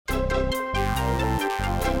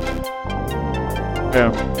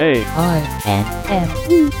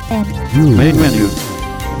M-A-I-N-M-E-N-U. Main menu.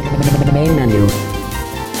 Main menu.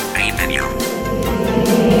 Main menu.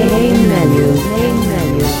 Main menu. Main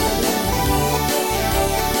menu.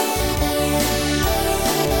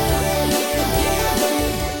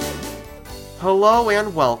 Hello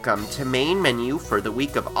and welcome to Main Menu for the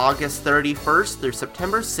week of August 31st through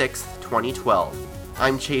September 6th, 2012.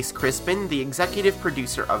 I'm Chase Crispin, the executive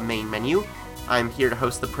producer of Main Menu. I'm here to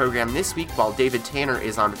host the program this week while David Tanner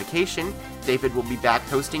is on vacation. David will be back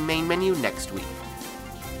hosting Main Menu next week.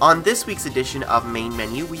 On this week's edition of Main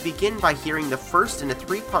Menu, we begin by hearing the first in a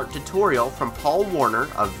three-part tutorial from Paul Warner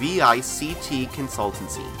of VICT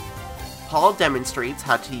Consultancy. Paul demonstrates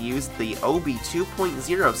how to use the OBI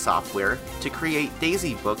 2.0 software to create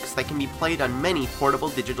Daisy books that can be played on many portable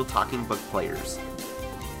digital talking book players.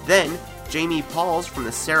 Then, Jamie Pauls from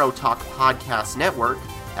the Serotalk Podcast Network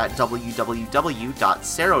at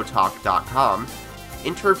www.serotalk.com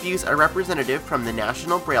interviews a representative from the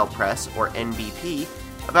National Braille Press, or NBP,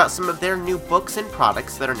 about some of their new books and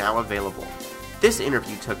products that are now available. This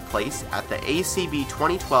interview took place at the ACB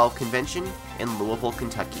 2012 convention in Louisville,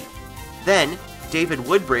 Kentucky. Then, David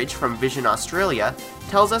Woodbridge from Vision Australia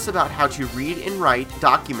tells us about how to read and write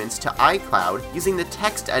documents to iCloud using the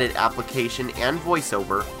TextEdit application and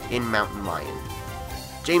VoiceOver in Mountain Lion.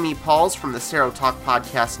 Jamie Pauls from the Serotalk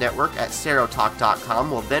Podcast Network at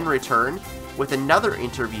serotalk.com will then return with another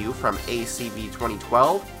interview from ACB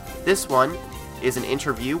 2012. This one is an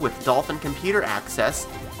interview with Dolphin Computer Access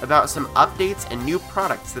about some updates and new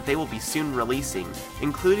products that they will be soon releasing,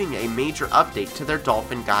 including a major update to their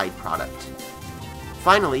Dolphin Guide product.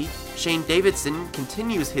 Finally, Shane Davidson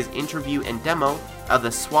continues his interview and demo of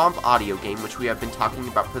the Swamp audio game, which we have been talking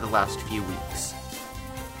about for the last few weeks.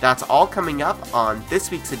 That's all coming up on this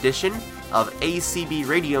week's edition of ACB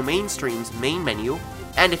Radio Mainstream's Main Menu,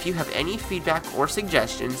 and if you have any feedback or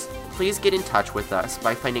suggestions, please get in touch with us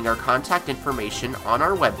by finding our contact information on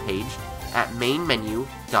our webpage at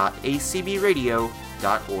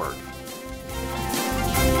mainmenu.acbradio.org.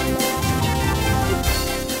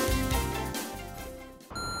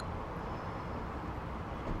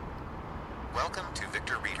 Welcome to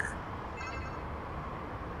Victor Reader.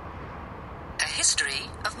 A History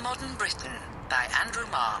of Modern Britain by Andrew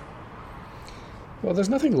Marr. Well, there's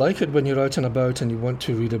nothing like it when you're out and about and you want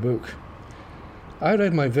to read a book. I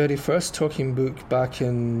read my very first talking book back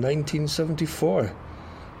in 1974.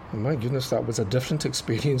 And my goodness, that was a different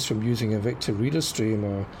experience from using a Victor Reader Stream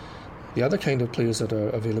or the other kind of players that are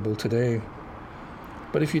available today.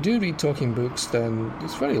 But if you do read talking books, then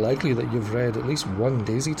it's very likely that you've read at least one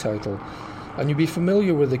Daisy title, and you'll be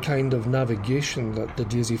familiar with the kind of navigation that the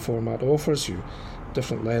Daisy format offers you,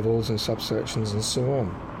 different levels and subsections and so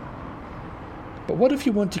on. But what if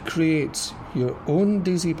you want to create your own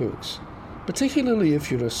Daisy books, particularly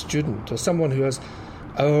if you're a student or someone who has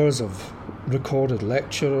hours of recorded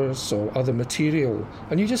lectures or other material,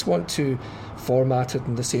 and you just want to format it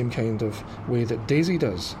in the same kind of way that Daisy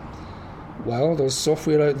does? Well, there's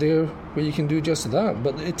software out there where you can do just that,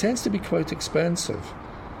 but it tends to be quite expensive.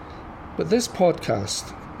 But this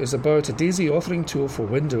podcast is about a Daisy authoring tool for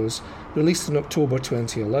Windows released in October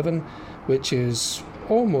 2011, which is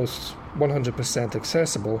almost 100%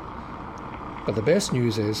 accessible. But the best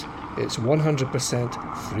news is it's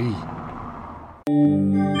 100% free.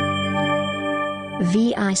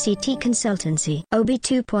 VICT Consultancy, OBI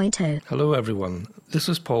 2.0. Hello everyone, this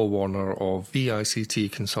is Paul Warner of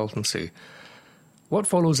VICT Consultancy. What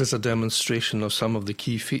follows is a demonstration of some of the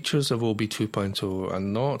key features of OBI 2.0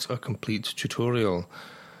 and not a complete tutorial.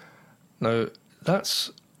 Now,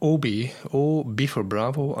 that's OBI, O B for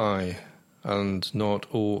Bravo I, and not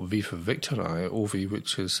O V for Victor I, OVI,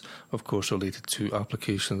 which is of course related to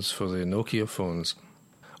applications for the Nokia phones.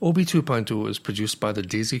 OBI 2.0 is produced by the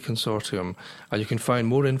Daisy Consortium, and you can find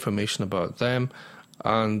more information about them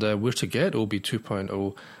and where to get OBI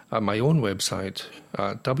 2.0 at my own website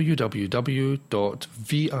at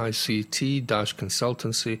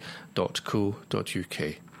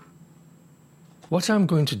www.vict-consultancy.co.uk. What I'm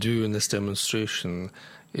going to do in this demonstration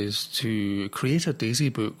is to create a Daisy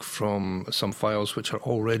book from some files which are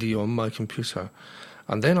already on my computer,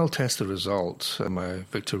 and then I'll test the result in my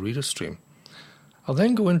Victor Reader Stream. I'll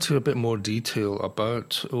then go into a bit more detail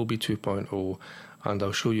about OBI 2.0, and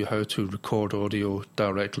I'll show you how to record audio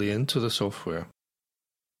directly into the software.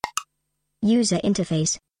 User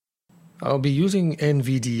interface. I'll be using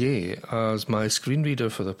NVDA as my screen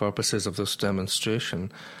reader for the purposes of this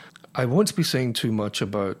demonstration, I won't be saying too much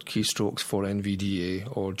about keystrokes for NVDA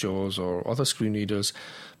or JAWS or other screen readers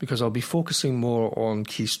because I'll be focusing more on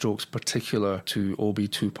keystrokes particular to OBI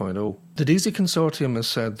 2.0. The DAISY Consortium has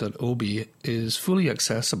said that OBI is fully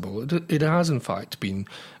accessible. It has in fact been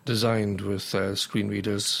designed with screen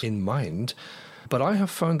readers in mind, but I have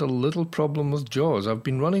found a little problem with JAWS. I've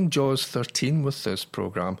been running JAWS 13 with this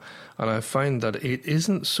program, and I find that it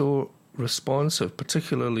isn't so responsive,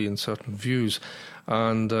 particularly in certain views.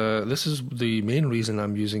 And this is the main reason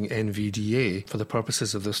I'm using NVDA for the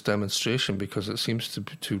purposes of this demonstration, because it seems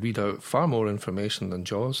to read out far more information than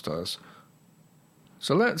JAWS does.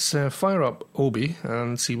 So let's fire up OBI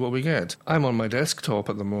and see what we get. I'm on my desktop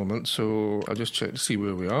at the moment, so I'll just check to see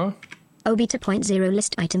where we are. OBI 2.0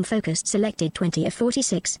 list item focused selected 20 of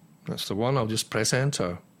 46. That's the one. I'll just press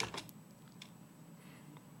enter.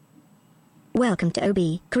 Welcome to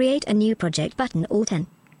OBI. Create a new project button Alt-N.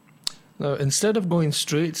 Now, instead of going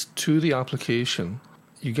straight to the application,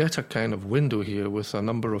 you get a kind of window here with a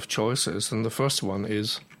number of choices, and the first one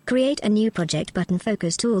is Create a new project button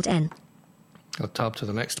focused Alt-N. I'll tab to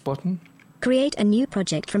the next button. Create a new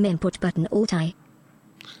project from input button Alt-I.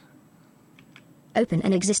 Open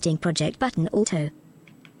an existing project button Alt-O.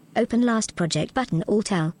 Open last project button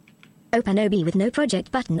Alt-L. Open OBI with no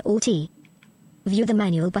project button Alt-T. View the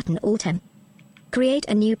manual button Alt-M. Create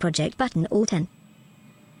a new project button Alt-N.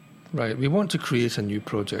 Right, we want to create a new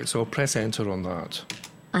project, so I'll press enter on that.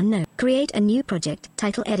 Unknown. Create a new project.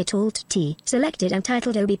 Title edit Alt-T. Selected and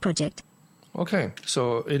titled OBI project. Okay,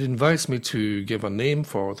 so it invites me to give a name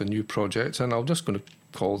for the new project, and I'm just going to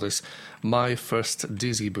call this My First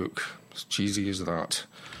DAISY Book. As cheesy as that.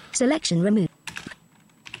 Selection removed.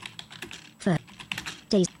 First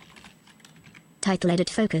DAISY. Title edit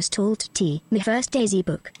focused Alt-T. My First DAISY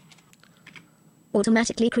Book.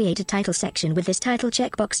 Automatically create a title section with this title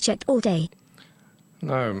checkbox checked all day.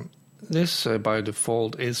 Now, this by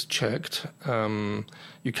default is checked. You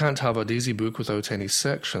can't have a DAISY book without any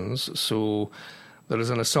sections, so there is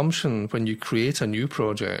an assumption when you create a new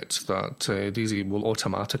project that DAISY will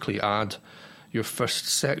automatically add your first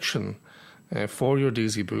section for your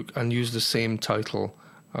DAISY book and use the same title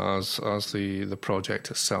as the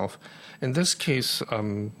project itself. In this case,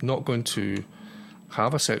 I'm not going to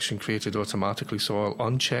have a section created automatically, so I'll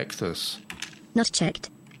uncheck this. Not checked.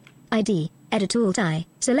 ID. Edit Alt-I.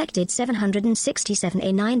 Selected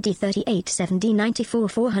 767A9D38 7D94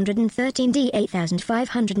 413D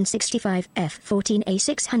 8565 F14A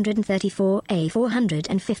 634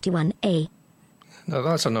 A451A. Now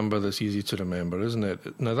that's a number that's easy to remember, isn't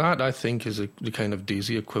it? Now that, I think, is the kind of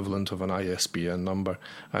DAISY equivalent of an ISBN number.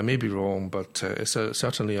 I may be wrong, but it's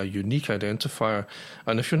certainly a unique identifier.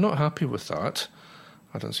 And if you're not happy with that,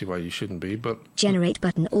 I don't see why you shouldn't be, but Generate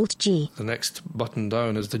button Alt-G. the next button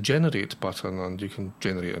down is the Generate button, and you can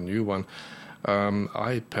generate a new one.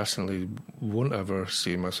 I personally won't ever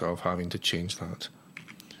see myself having to change that.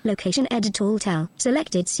 Location edit Alt-L.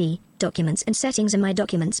 Selected C. Documents and settings in my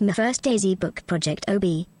documents. My first DAISY book project OB.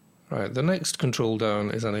 Right, the next control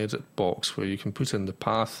down is an edit box where you can put in the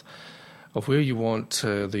path of where you want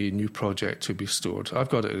the new project to be stored. I've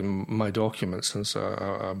got it in my documents since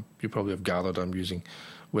you probably have gathered I'm using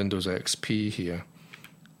Windows XP here.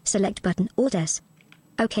 Select button Alt-S.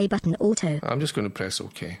 OK button Alt-O. I'm just going to press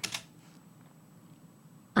OK.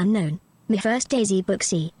 Unknown. My first DAISY book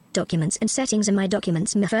C. Documents and settings in my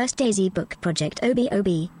documents. My first DAISY book project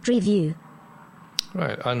OB. Tree view.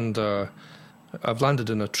 Right, and I've landed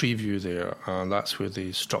in a tree view there, and that's where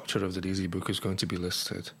the structure of the DAISY book is going to be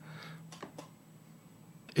listed.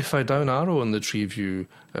 If I down arrow in the tree view,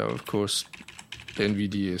 of course,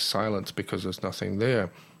 NVDA is silent because there's nothing there.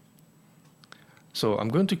 So I'm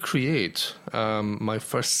going to create my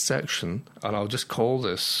first section, and I'll just call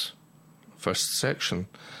this first section.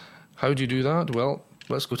 How do you do that? Well,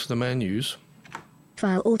 let's go to the menus.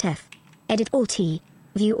 File Alt-F. Edit Alt-T.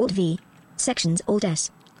 View Alt-V. Sections Alt-S.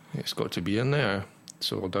 It's got to be in there.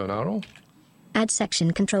 So I'll down arrow. Add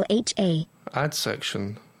section Control H-A. Add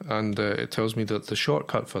section. And it tells me that the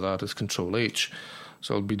shortcut for that is Control H.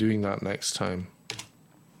 So I'll be doing that next time.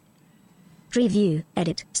 Preview,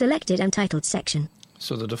 edit, selected and titled section.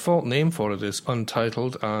 So the default name for it is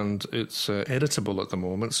untitled, and it's editable at the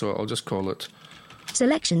moment, so I'll just call it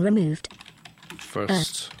Selection removed.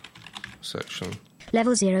 First section.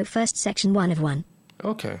 Level 0, first section 1 of 1.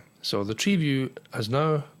 Okay, so the tree view has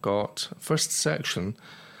now got first section,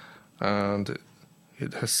 and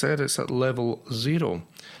it has said it's at level 0.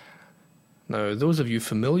 Now, those of you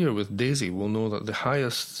familiar with DAISY will know that the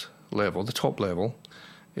highest level, the top level,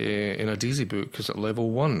 in a DAISY book is at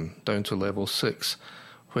level 1 down to level 6,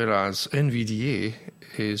 whereas NVDA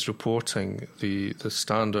is reporting the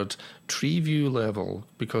standard tree view level,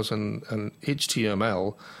 because in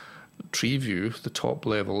HTML, tree view, the top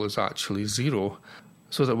level is actually 0,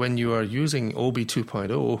 so that when you are using OBI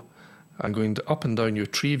 2.0 and going up and down your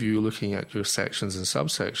tree view looking at your sections and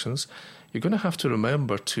subsections, you're going to have to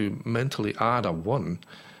remember to mentally add a 1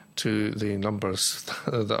 to the numbers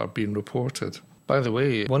that are being reported. By the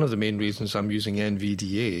way, one of the main reasons I'm using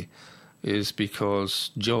NVDA is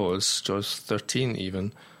because JAWS 13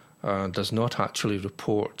 even, does not actually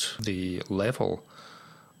report the level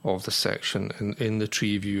of the section in the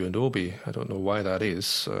tree view and OBI. I don't know why that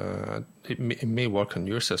is. It may work on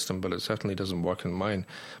your system, but it certainly doesn't work in mine.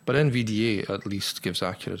 But NVDA at least gives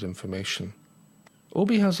accurate information.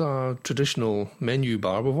 OBI has a traditional menu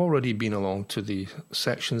bar. We've already been along to the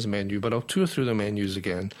sections menu, but I'll tour through the menus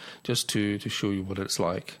again just to show you what it's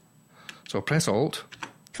like. So I'll press Alt.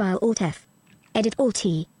 File Alt F. Edit Alt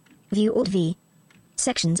T. View Alt V.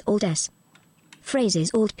 Sections Alt S. Phrases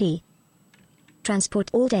Alt P. Transport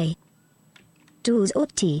Alt A. Tools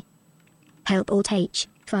Alt T. Help Alt H.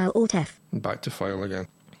 File Alt F. And back to File again.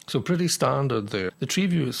 So pretty standard there. The tree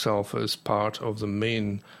view itself is part of the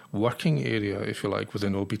main working area, if you like,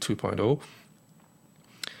 within OBI 2.0.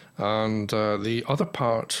 And the other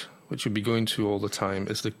part, which you'll be going to all the time,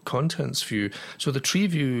 is the contents view. So the tree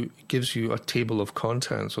view gives you a table of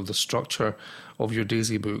contents of the structure of your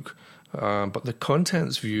DAISY book. But the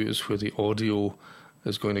contents view is where the audio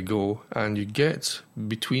is going to go. And you get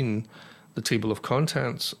between the table of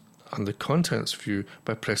contents and the contents view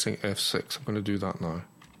by pressing F6. I'm going to do that now.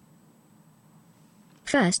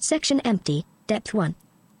 First section empty, depth 1.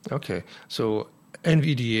 Okay, so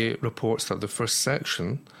NVDA reports that the first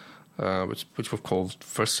section, which we've called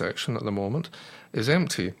first section at the moment, is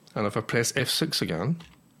empty. And if I press F6 again...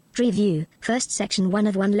 Tree view, first section 1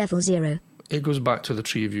 of 1 level 0. It goes back to the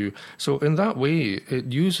tree view. So in that way,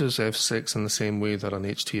 it uses F6 in the same way that an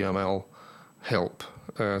HTML help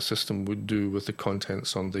system would do with the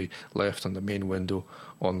contents on the left and the main window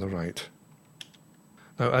on the right.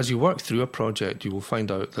 Now, as you work through a project, you will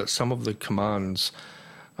find out that some of the commands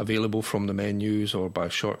available from the menus or by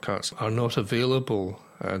shortcuts are not available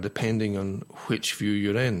depending on which view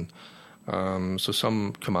you're in. So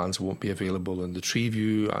some commands won't be available in the tree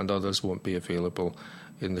view and others won't be available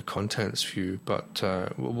in the contents view, but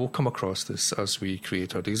we'll come across this as we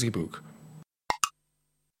create our DAISY book.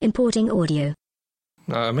 Importing audio.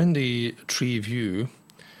 Now, I'm in the tree view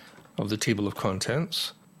of the table of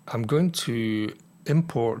contents. I'm going to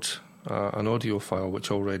import an audio file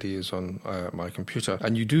which already is on my computer,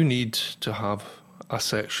 and you do need to have a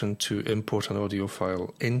section to import an audio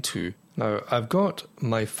file into. Now, I've got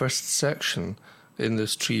my first section in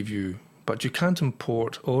this tree view, but you can't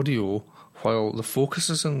import audio while the focus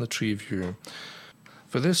is in the tree view.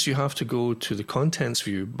 For this, you have to go to the contents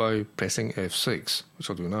view by pressing F6, which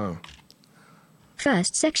I'll do now.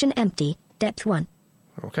 First section empty, depth 1.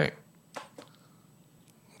 Okay.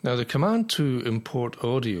 Now, the command to import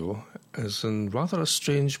audio is in rather a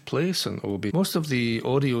strange place in OBI. Most of the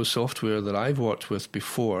audio software that I've worked with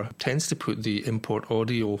before tends to put the import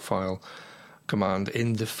audio file command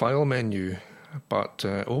in the file menu, but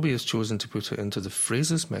OBI has chosen to put it into the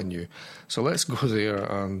phrases menu. So let's go there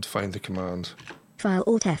and find the command. File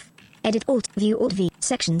Alt F. Edit Alt View Alt V.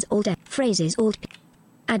 Sections Alt F. Phrases Alt P.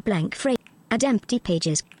 Add blank phrase. Add empty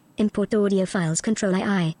pages. Import audio files Control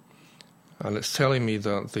I. And it's telling me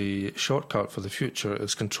that the shortcut for the future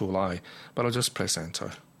is Control I, but I'll just press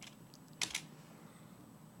Enter.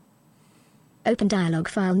 Open dialog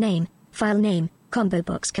file name, combo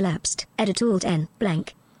box collapsed, edit Alt N,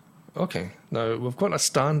 blank. Okay, now we've got a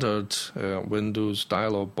standard Windows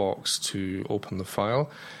dialog box to open the file.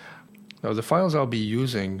 Now the files I'll be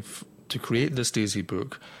using to create this DAISY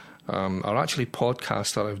book are actually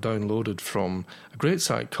podcasts that I've downloaded from a great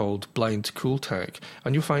site called Blind Cool Tech,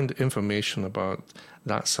 and you'll find information about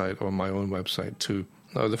that site on my own website too.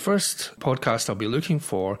 Now, the first podcast I'll be looking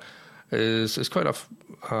for is quite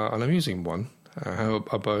an amusing one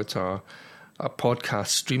about a podcast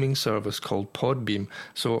streaming service called Podbeam.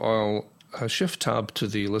 So I'll shift tab to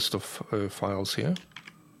the list of files here.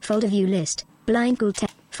 Folder view list, Blind Cool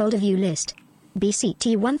Tech, folder view list,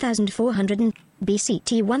 BCT 1400.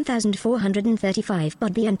 BCT 1435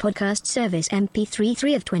 Podbean podcast service MP3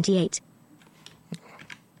 3 of 28.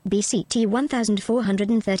 BCT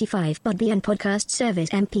 1435 Podbean podcast service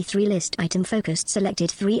MP3 list item focused selected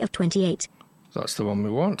 3 of 28. That's the one we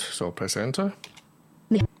want, so I'll press Enter.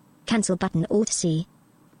 Cancel button Alt C.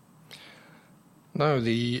 Now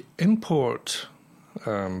the import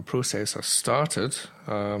process has started.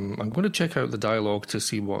 I'm going to check out the dialog to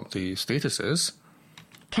see what the status is.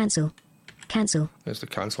 Cancel. Cancel. There's the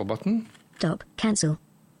cancel button. Stop. Cancel.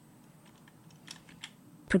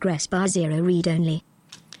 Progress bar 0 read only.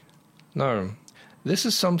 Now, this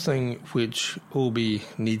is something which OB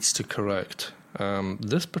needs to correct.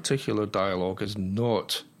 This particular dialogue is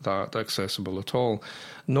not that accessible at all.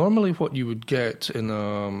 Normally what you would get in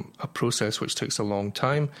a process which takes a long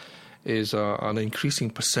time is an increasing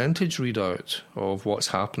percentage readout of what's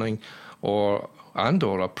happening, or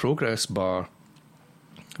a progress bar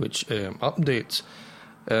which updates.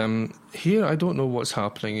 Here I don't know what's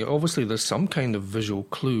happening. Obviously there's some kind of visual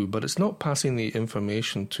clue, but it's not passing the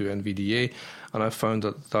information to NVDA, and I found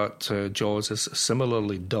that JAWS is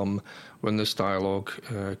similarly dumb when this dialogue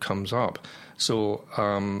comes up. So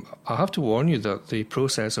I have to warn you that the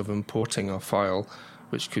process of importing a file,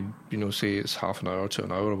 which could, say it's half an hour to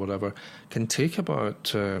an hour or whatever, can take about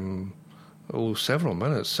several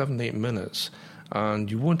minutes, 7-8 minutes.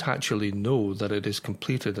 And you won't actually know that it is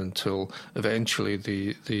completed until eventually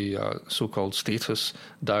the so-called status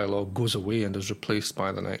dialog goes away and is replaced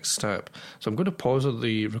by the next step. So I'm going to pause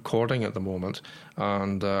the recording at the moment,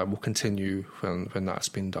 and we'll continue when that's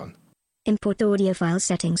been done. Import audio file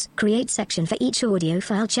settings. Create section for each audio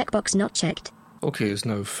file checkbox not checked. Okay, it's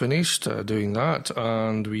now finished doing that,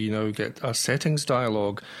 and we now get a settings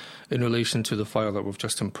dialog in relation to the file that we've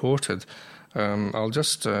just imported. I'll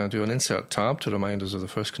just do an insert tab to remind us of the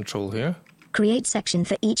first control here. Create section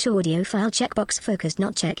for each audio file checkbox focused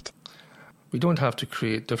not checked. We don't have to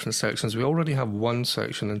create different sections. We already have one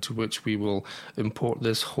section into which we will import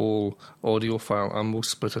this whole audio file, and we'll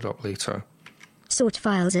split it up later. Sort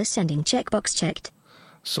files ascending checkbox checked.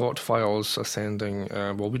 Sort files ascending,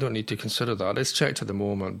 well, we don't need to consider that. It's checked at the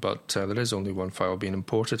moment, but there is only one file being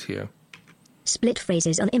imported here. Split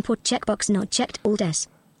phrases on import checkbox not checked, Alt S.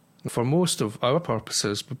 For most of our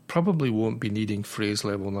purposes, we probably won't be needing phrase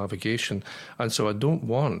level navigation, and so I don't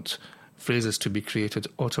want phrases to be created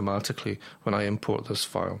automatically when I import this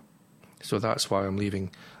file. So that's why I'm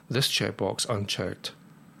leaving this checkbox unchecked.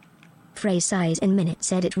 Phrase size in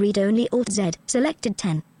minutes edit read only Alt Z, selected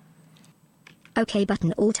 10. OK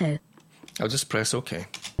button Alt-O. I'll just press OK.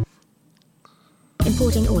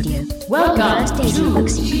 Importing audio. Welcome First stage to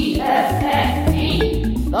books.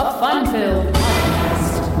 TFFP, the Fun-Filled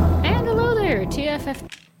Podcast. And hello there, TFF.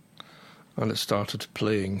 And it started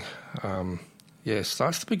playing. Yes,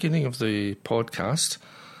 that's the beginning of the podcast.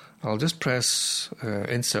 I'll just press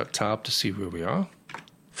insert tab to see where we are.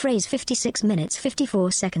 Phrase 56 minutes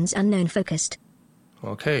 54 seconds unknown focused.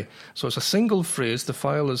 Okay, so it's a single phrase. The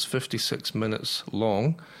file is 56 minutes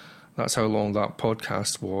long. That's how long that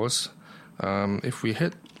podcast was. If we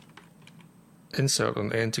hit insert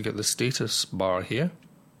and end to get the status bar here.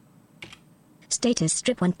 Status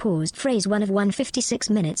strip 1 paused phrase 1 of 156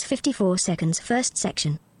 minutes 54 seconds first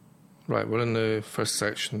section. Right, we're in the first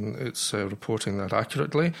section. It's reporting that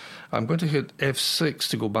accurately. I'm going to hit F6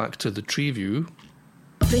 to go back to the tree view.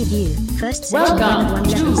 Preview. First section 1 of Welcome 1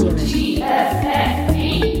 to level 0.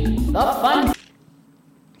 TFFP, the Fun.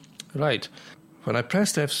 Right. When I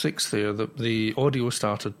pressed F6 there, the audio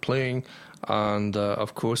started playing, and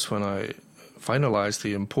of course when I finalised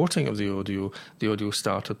the importing of the audio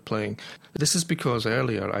started playing. This is because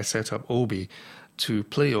earlier I set up OBI to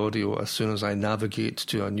play audio as soon as I navigate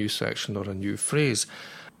to a new section or a new phrase.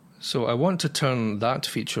 So I want to turn that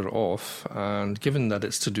feature off, and given that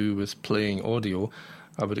it's to do with playing audio,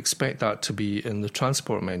 I would expect that to be in the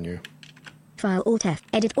transport menu. File Alt F,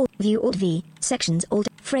 edit Alt View Alt V, sections Alt,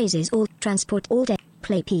 phrases Alt, transport Alt A,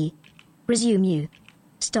 play P, resume U,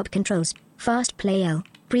 stop controls, fast play L,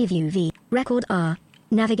 preview V, record R,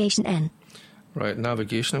 navigation N. Right,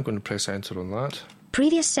 navigation, I'm going to press enter on that.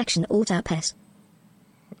 Previous section Alt Up S.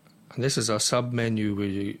 And this is a sub-menu where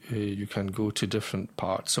you can go to different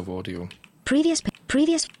parts of audio. Previous,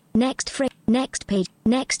 next phrase, next page,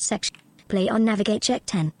 next section. Play on navigate check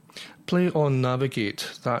 10. Play on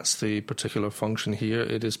navigate, that's the particular function here.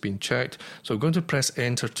 It has been checked. So I'm going to press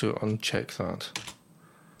enter to uncheck that.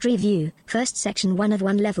 Preview, first section 1 of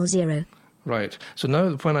 1 level 0. Right, so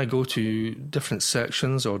now when I go to different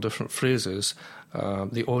sections or different phrases,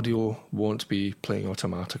 the audio won't be playing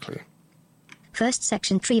automatically. First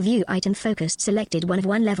section tree view item focused selected 1 of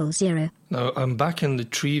 1 level 0. Now I'm back in the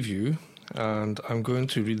tree view, and I'm going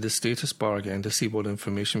to read the status bar again to see what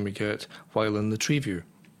information we get while in the tree view.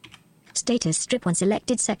 Status strip 1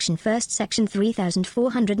 selected section first section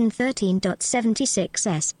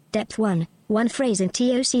 3413.76s, depth 1, 1 phrase in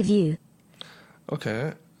TOC view.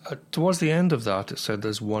 Okay, towards the end of that it said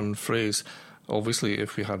there's one phrase. Obviously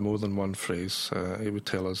if we had more than one phrase it would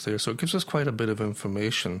tell us there, so it gives us quite a bit of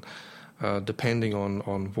information depending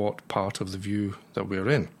on what part of the view that we're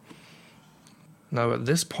in. Now at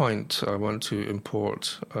this point I want to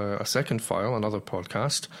import a second file, another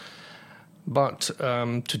podcast, but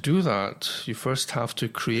to do that you first have to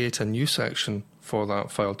create a new section for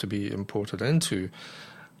that file to be imported into,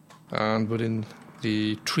 and we're in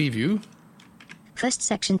the tree view. First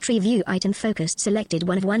section tree view item focused selected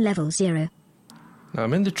 1 of 1 level 0. Now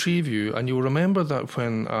I'm in the tree view, and you'll remember that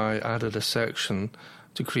when I added a section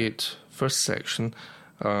to create first section,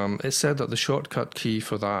 it said that the shortcut key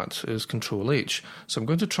for that is Control-H. So I'm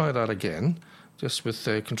going to try that again, just with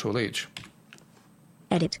Control-H.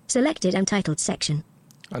 Edit. Selected untitled section.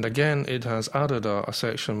 And again, it has added a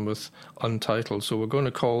section with untitled. So we're going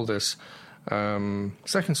to call this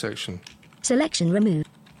second section. Selection removed.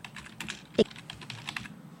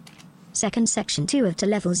 Second section 2 of to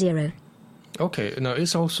level 0. Okay, now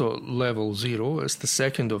it's also level 0. It's the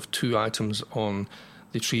second of 2 items on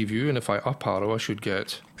the tree view, and if I up arrow I should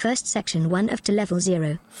get First section 1 of to level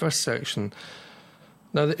 0. first section.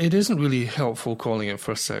 Now it isn't really helpful calling it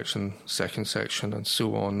first section, second section and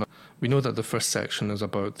so on. We know that the first section is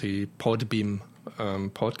about the Podbeam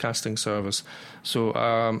podcasting service. So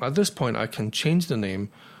at this point I can change the name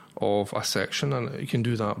of a section, and you can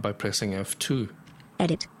do that by pressing F2.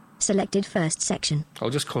 Edit. Selected first section.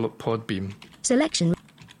 I'll just call it Podbeam. Selection.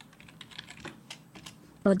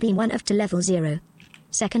 Podbeam 1 of to level 0.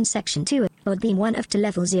 Second section 2 of Podbeam 1 of to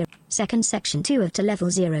level 0. Second section 2 of to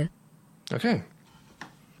level 0. Okay.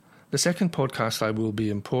 The second podcast I will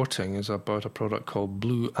be importing is about a product called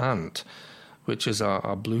Blue Ant, which is a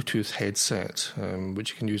Bluetooth headset,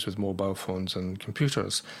 which you can use with mobile phones and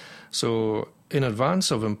computers. So in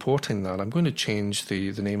advance of importing that, I'm going to change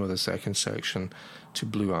the name of the second section to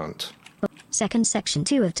Blue Ant. Second section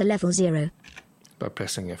 2 of to level 0. By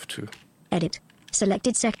pressing F2. Edit.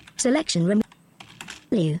 Selected selection remove.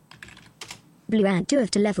 Blue Ant 2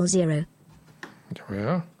 of to level 0. There we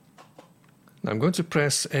are. Now I'm going to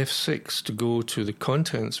press F6 to go to the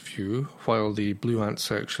contents view while the Blue Ant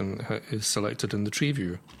section is selected in the tree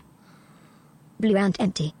view. Blue Ant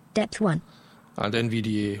empty. Depth 1. And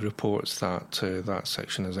NVDA reports that that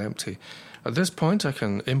section is empty. At this point I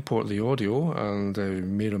can import the audio, and you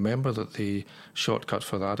may remember that the shortcut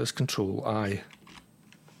for that is Control-I.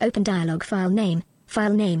 Open dialog file name,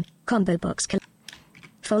 combo box,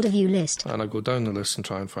 folder view list. And I go down the list and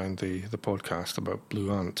try and find the podcast about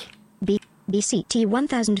Blue Ant. BCT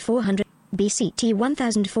 1400, BCT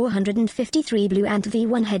 1453 Blue Ant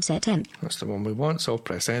V1 headset M. That's the one we want, so I'll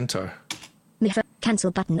press Enter.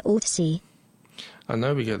 Cancel button Alt-C. And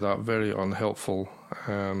now we get that very unhelpful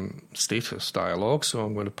status dialog, so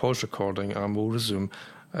I'm going to pause recording and we'll resume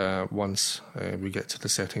once we get to the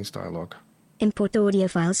settings dialog. Import audio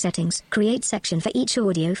file settings. Create section for each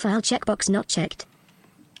audio file checkbox not checked.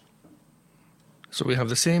 So we have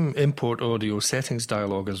the same import audio settings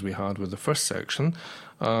dialog as we had with the first section,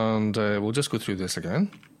 and we'll just go through this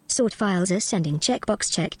again. Sort files ascending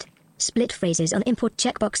checkbox checked. Split phrases on import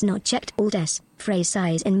checkbox not checked. Alt-S. Phrase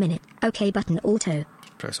size in minute. OK button auto.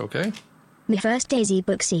 Press OK. My first Daisy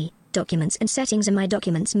book C. Documents and settings in my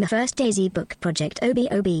documents. My first Daisy book project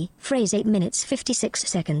OBOB. Phrase 8 minutes 56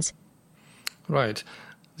 seconds. Right.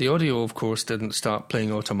 The audio, of course, didn't start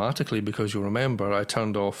playing automatically because you'll remember I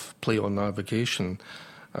turned off play on navigation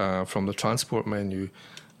from the transport menu.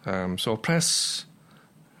 So I'll press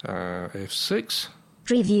F6.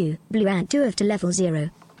 Preview. Blue Ant 2 of to level 0.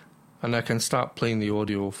 And I can start playing the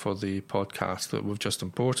audio for the podcast that we've just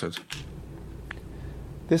imported.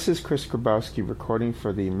 This is Chris Grabowski recording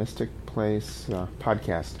for the Mystic Place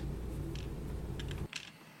podcast.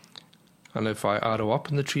 And if I arrow up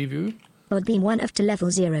in the tree view, Podbeam 1 of to level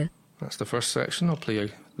 0. that's the first section. I'll play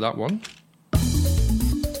that one.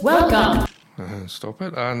 Welcome. Stop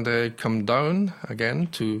it. And come down again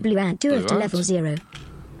to Blue Ant 2 of to level 0.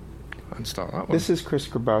 and start that one. This is Chris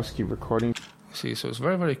Grabowski recording. See, so it's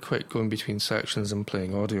very, very quick going between sections and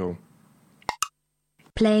playing audio.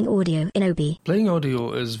 Playing audio in OB. Playing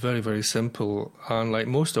audio is very, very simple, and like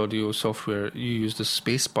most audio software, you use the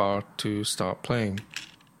spacebar to start playing.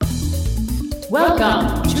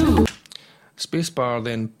 Welcome to Spacebar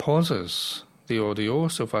then pauses the audio,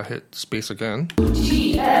 so if I hit space again.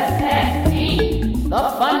 GFFE, the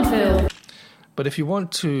Funville. But if you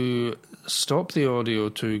want to stop the audio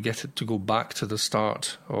to get it to go back to the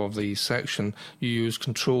start of the section, you use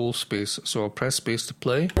Control space. So I'll press space to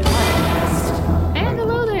play, And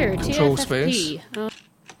hello there, Control TFFP.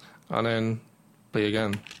 and then play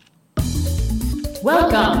again.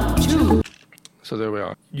 Welcome to So there we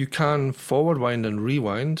are. You can forward wind and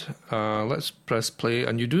rewind. Let's press play,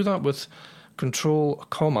 and you do that with Control,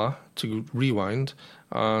 comma to rewind,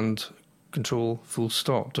 and Control full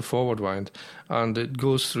stop to forward wind, and it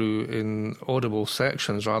goes through in audible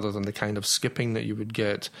sections rather than the kind of skipping that you would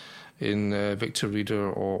get in Victor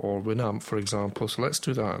Reader or Winamp, for example. So let's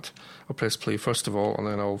do that. I'll press play first of all, and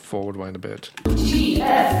then I'll forward wind a bit.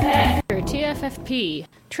 TFFP.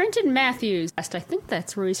 Trenton Matthews. I think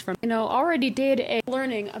that's where he's from. Already did a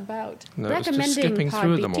learning about recommending skipping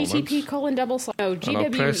through the moment. TTP:// No, And I'll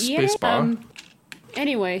press spacebar.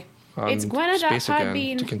 Anyway, it's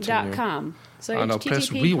gwenna.podbean.com. So and I'll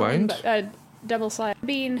press rewind.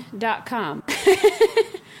 /bean.com.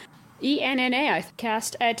 ENNA, I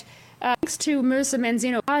cast at thanks to Mirza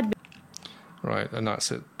Manzino Podbean. Right, and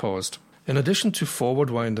that's it, paused. In addition to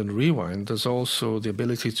forward wind and rewind, there's also the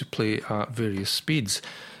ability to play at various speeds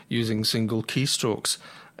using single keystrokes.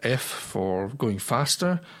 F for going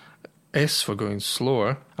faster, S for going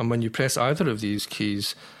slower, and when you press either of these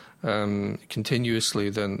keys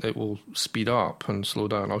continuously, then it will speed up and slow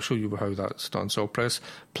down. I'll show you how that's done. So I'll press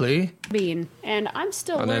play. And I'm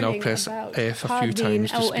still and learning then I'll press about F a Podbean. few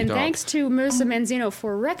times to speed and up. thanks to Mirza Manzino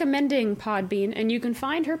for recommending Podbean, and you can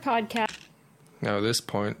find her podcast. Now at this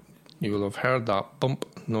point, you will have heard that bump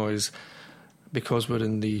noise because we're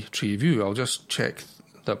in the tree view. I'll just check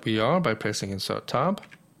that we are by pressing Insert Tab.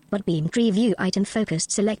 Podbean tree view item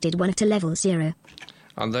focused selected 1 to level 0.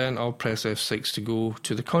 And then I'll press F6 to go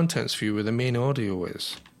to the contents view where the main audio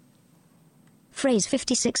is. Phrase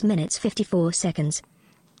 56 minutes 54 seconds.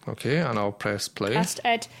 Okay, and I'll press play.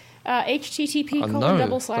 At http:// And now the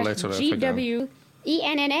letter F again.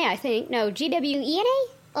 GWENNA, I think. No, GWENA?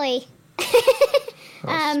 Oi.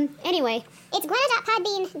 Anyway, it's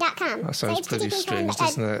gwenna.podbean.com. That sounds pretty strange,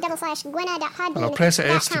 doesn't it? /gwenna.podbean.com. And I'll press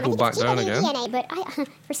S to go back down again. But I,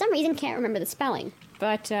 for some reason, can't remember the spelling.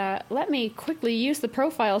 But let me quickly use the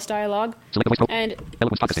profiles dialog and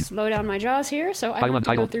slow down my JAWS here so I don't have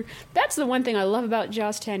to go through. That's the one thing I love about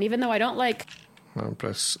JAWS 10, even though I don't like... I'll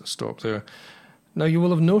press stop there. Now you will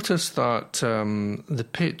have noticed that the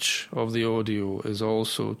pitch of the audio is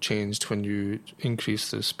also changed when you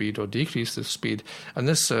increase the speed or decrease the speed, and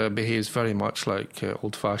this behaves very much like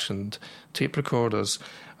old-fashioned tape recorders,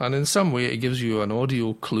 and in some way it gives you an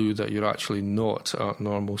audio clue that you're actually not at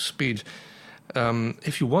normal speed.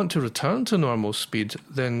 If you want to return to normal speed,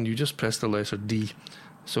 then you just press the letter D.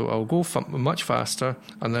 So I'll go much faster,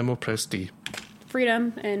 and then we'll press D.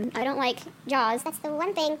 Freedom and... I don't like JAWS. That's the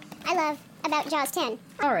one thing I love about JAWS 10.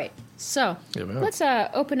 All right, so let's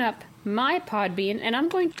open up my Podbean, and I'm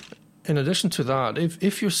going... In addition to that,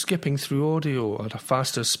 if you're skipping through audio at a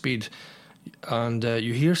faster speed and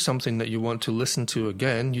you hear something that you want to listen to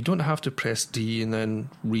again, you don't have to press D and then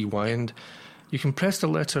rewind. You can press the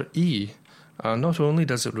letter E, and not only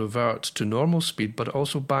does it revert to normal speed, but it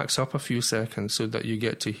also backs up a few seconds so that you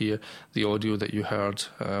get to hear the audio that you heard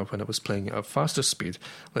when it was playing at faster speed.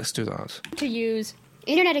 Let's do that. To use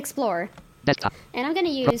Internet Explorer. Desktop. And I'm going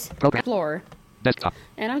to use Explorer. Desktop.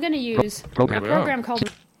 And I'm going to use a program called...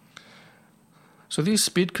 So these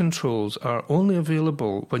speed controls are only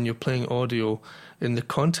available when you're playing audio in the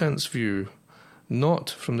contents view, not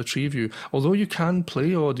from the tree view. Although you can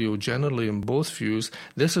play audio generally in both views,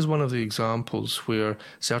 this is one of the examples where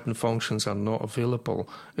certain functions are not available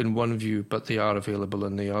in one view, but they are available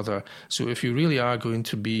in the other. So if you really are going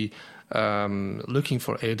to be looking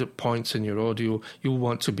for edit points in your audio, you'll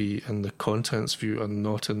want to be in the contents view and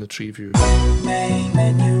not in the tree view. Main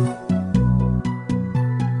menu.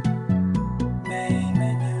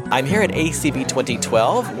 I'm here at ACB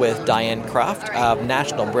 2012 with Diane Croft of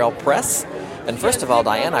National Braille Press. And first of all,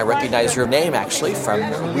 Diane, I recognize your name actually from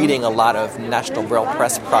reading a lot of National Braille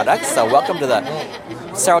Press products. So welcome to the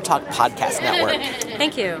Serotalk Podcast Network.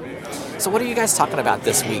 Thank you. So what are you guys talking about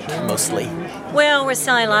this week, mostly? Well, we're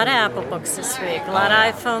selling a lot of Apple books this week, a lot of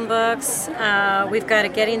iPhone books. We've got a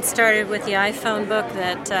Getting Started with the iPhone book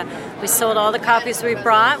that we sold all the copies we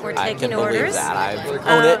brought. We're taking orders. I can believe that.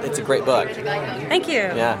 I own it. It's a great book. Thank you.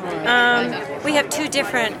 Yeah. We have two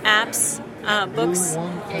different apps. Books.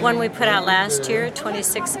 One we put out last year,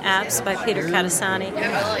 26 apps by Peter Katasani.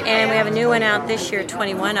 And we have a new one out this year,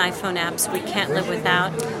 21 iPhone apps we can't live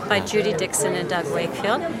without by Judy Dixon and Doug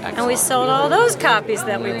Wakefield. Excellent. And we sold all those copies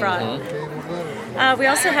that we brought. We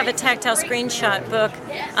also have a tactile screenshot book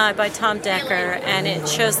by Tom Decker, and it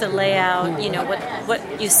shows the layout, you know,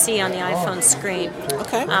 what you see on the iPhone screen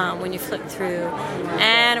when you flip through.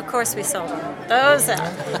 And, of course, we sold those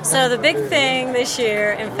out. So the big thing this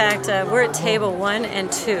year, in fact, we're at table 1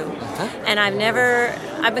 and 2. And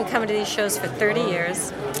I've been coming to these shows for 30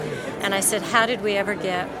 years, and I said, how did we ever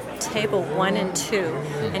get table 1 and 2?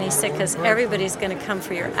 And he said, because everybody's going to come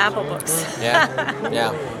for your Apple books.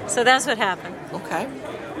 Yeah. So that's what happened. Okay.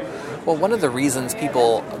 Well, one of the reasons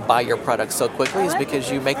people buy your products so quickly is because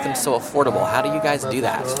you make them so affordable. How do you guys do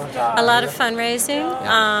that? A lot of fundraising.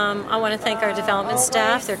 I want to thank our development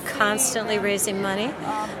staff. They're constantly raising money.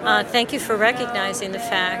 Thank you for recognizing the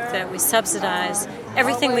fact that we subsidize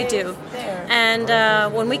everything we do. And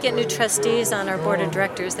when we get new trustees on our board of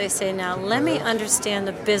directors, they say, now let me understand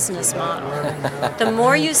the business model. The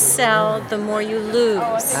more you sell, the more you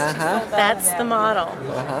lose. That's the model.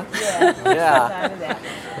 Yeah.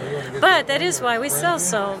 But that is why we sell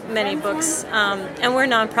so many books. And we're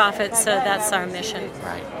nonprofit, so that's our mission.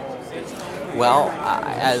 Right. Well,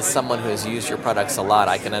 as someone who has used your products a lot,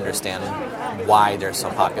 I can understand why they're so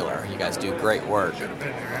popular. You guys do great work.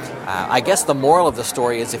 I guess the moral of the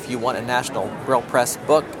story is if you want a National Braille Press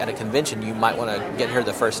book at a convention, you might want to get here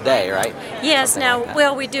the first day, right? Yes. Something Now, like that.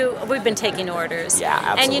 well, we do. We've been taking orders. Yeah,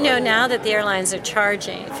 absolutely. And now that the airlines are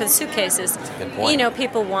charging for the suitcases, good point.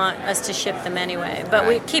 People want us to ship them anyway. But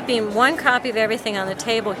we're keeping one copy of everything on the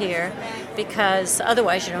table here because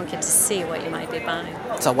otherwise you don't get to see what you might be buying.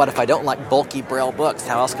 So what if I don't like bulky Braille books?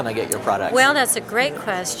 How else can I get your products? Well, that's a great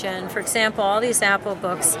question. For example, all these Apple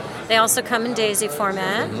books, they also come in DAISY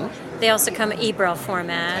format. They also come in eBraille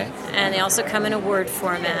format, and they also come in a Word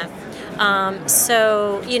format.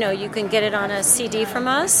 So, you can get it on a CD from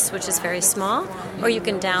us, which is very small, or you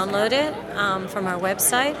can download it from our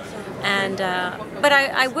website. And but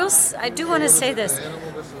I do want to say this.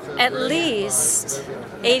 At least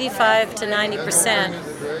 85 to 90%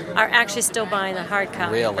 are actually still buying the hard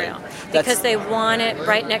copy Really? Braille because they want it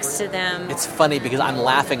right next to them. It's funny because I'm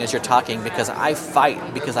laughing as you're talking because I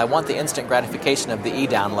fight because I want the instant gratification of the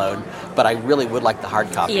e-download, but I really would like the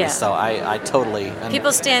hard copy. Yeah. So I totally...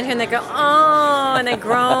 People stand here and they go, oh, and they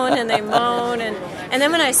groan and they moan. And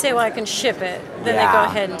then when I say, well, I can ship it, then they go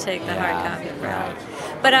ahead and take the hard copy of Braille. Right.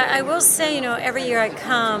 But I will say, every year I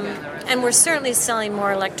come, and we're certainly selling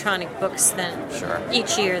more electronic books than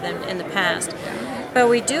each year than in the past. But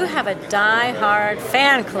we do have a die-hard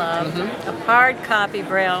fan club of hard copy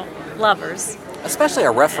Braille lovers. Especially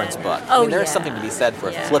a reference book. Oh, there's something to be said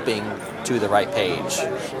for flipping to the right page.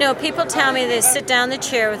 No, people tell me they sit down in the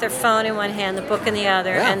chair with their phone in one hand, the book in the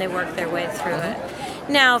other, and they work their way through it.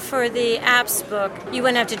 Now, for the apps book, you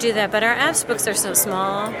wouldn't have to do that, but our apps books are so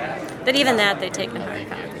small that even that they take the hard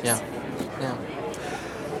copies. Yeah.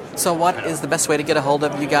 So what is the best way to get a hold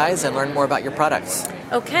of you guys and learn more about your products?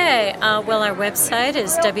 Okay, well, our website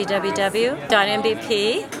is www.mbp.org,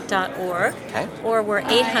 or we're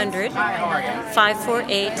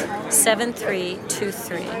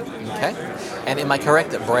 800-548-7323. Okay. And am I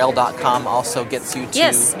correct that Braille.com also gets you to...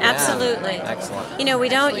 Yes, absolutely. Excellent. We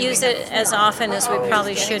don't use it as often as we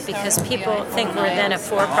probably should because people think we're then a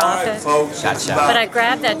for-profit. Gotcha. But I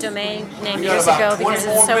grabbed that domain name years ago because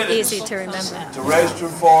it's so easy to remember.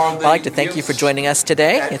 I'd like to thank you for joining us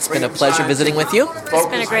today. It's been a pleasure visiting with you. It's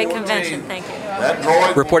been a great convention. Thank you.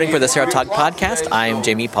 Reporting for the Sarah Talk podcast, I'm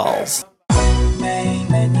Jamie Pauls.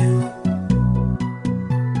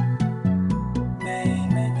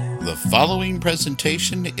 The following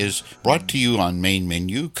presentation is brought to you on Main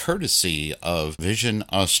Menu courtesy of Vision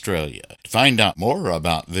Australia. To find out more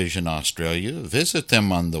about Vision Australia, visit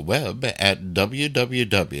them on the web at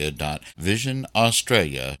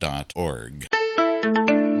www.visionaustralia.org.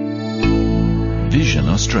 Vision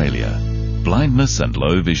Australia. Blindness and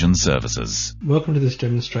low vision services. Welcome to this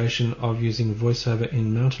demonstration of using VoiceOver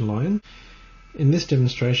in Mountain Lion. In this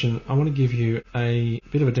demonstration, I want to give you a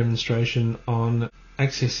bit of a demonstration on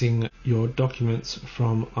accessing your documents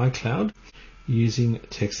from iCloud using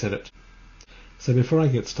TextEdit. So before I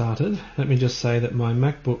get started, let me just say that my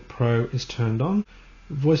MacBook Pro is turned on,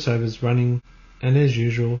 VoiceOver is running, and as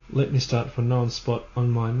usual, let me start for non-spot on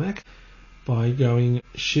my Mac by going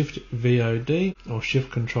Shift VOD or Shift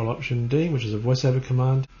Control Option D, which is a VoiceOver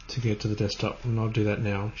command, to get to the desktop. And I'll do that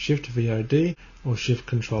now. Shift VOD or Shift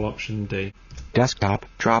Control Option D. Desktop,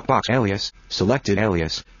 Dropbox alias, selected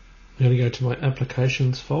alias. I'm going to go to my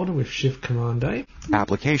Applications folder with Shift Command A.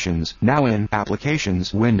 Applications, now in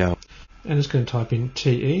Applications window. And it's going to type in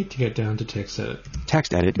TE to get down to TextEdit.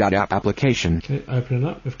 TextEdit.app application. Okay, open it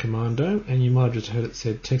up with Command O, and you might have just heard it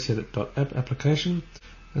said TextEdit.app application.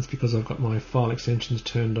 That's because I've got my file extensions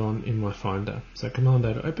turned on in my Finder. So Command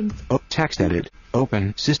O to open. TextEdit.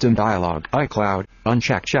 Open. System dialog. iCloud.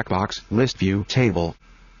 Uncheck checkbox. List view. Table.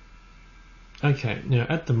 Okay, now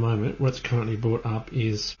at the moment, what's currently brought up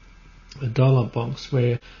is a dialog box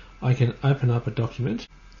where I can open up a document.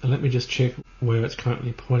 And let me just check where it's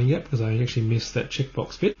currently pointing at because I actually missed that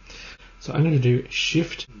checkbox bit. So I'm going to do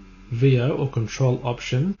Shift VO or Control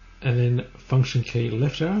Option and then Function key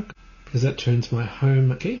left arrow, because that turns my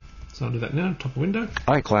home key. So I'll do that now, top of window.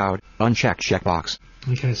 iCloud, uncheck checkbox.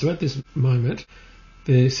 Okay, so at this moment,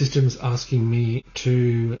 the system's asking me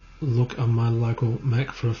to look on my local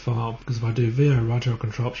Mac for a file, because if I do VO right arrow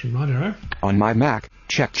control option right arrow, on my Mac,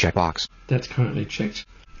 check checkbox. That's currently checked.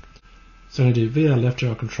 So I'm going to do VO left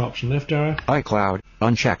arrow control option left arrow, iCloud,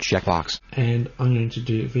 uncheck checkbox. And I'm going to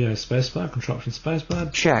do VO spacebar control option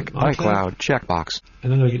spacebar. Check iCloud checkbox.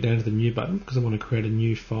 And I'm going to get down to the new button because I want to create a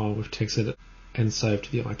new file with TextEdit and save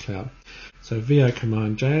to the iCloud. So VO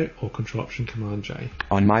Command J or Control Option Command J.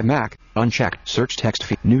 On my Mac, uncheck search text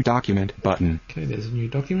feed new document button. Okay, there's a new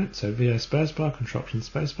document. So VO spacebar, Control Option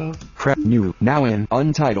spacebar. Prep new, now in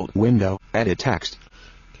untitled window, edit text.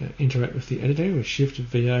 Okay, interact with the editor with Shift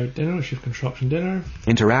VO down arrow, Shift Control Option down arrow.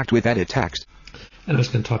 Interact with edit text. And I'm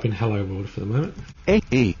just going to type in hello world for the moment.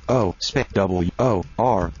 A-E-O space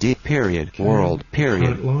W-O-R-D period okay. World period.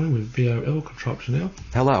 Current line with VO-L, Control Option L.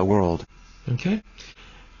 Hello world. Okay.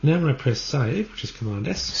 Now I'm going to press save, which is Command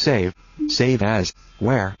S. Save. Save as.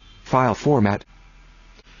 Where? File format.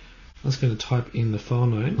 I'm just going to type in the file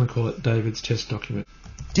name. I'll call it David's test document.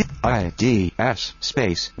 D-I-D-S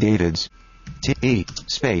space David's. T-E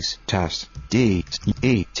space test.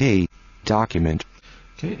 D-E-T document.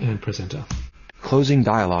 Okay, and press enter. Closing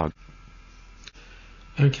dialog.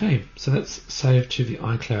 Okay, so that's saved to the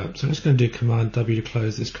iCloud. So I'm just going to do Command W to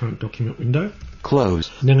close this current document window. Close.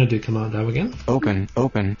 Then I'm going to do Command O again.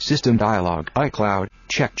 Open, system dialog, iCloud,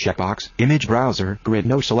 checkbox, image browser, grid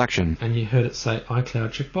no selection. And you heard it say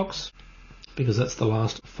iCloud checkbox, because that's the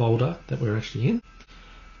last folder that we're actually in.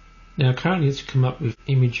 Now currently it's come up with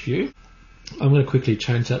image view. I'm going to quickly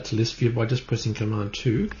change that to list view by just pressing Command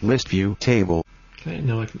 2. List view table. Okay,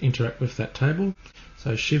 now I can interact with that table.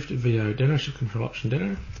 So Shift VO down arrow, Shift Control Option down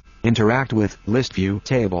arrow. Interact with list view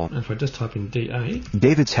table. And if I just type in DA,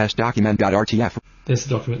 David's test document.rtf. There's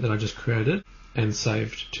the document that I just created and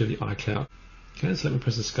saved to the iCloud. Okay, so let me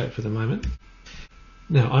press escape for the moment.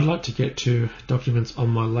 Now I'd like to get to documents on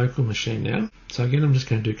my local machine now. So again, I'm just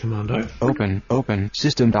going to do Command O. Open,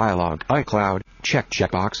 system dialog, iCloud,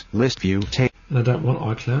 checkbox, list view table. And I don't want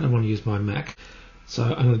iCloud, I want to use my Mac. So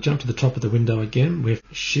I'm going to jump to the top of the window again with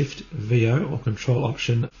Shift VO or Control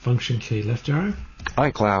Option Function key left arrow.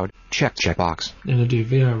 iCloud, checkbox. Then I do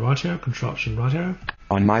VO right arrow, Control Option right arrow.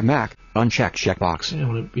 On my Mac, uncheck checkbox. Okay, I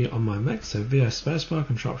want to be on my Mac, so VO spacebar,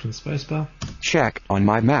 Control Option spacebar. Check on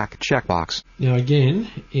my Mac checkbox. Now again,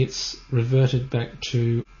 it's reverted back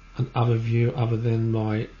to an other view other than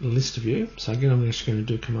my list view. So again, I'm just going to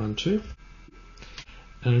do Command 2.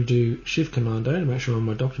 And I'll do Shift Command O to make sure I'm on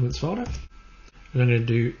my Documents folder. And I'm going to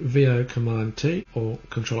do VO Command T or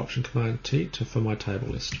Control Option Command T for my table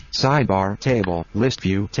list. Sidebar table, list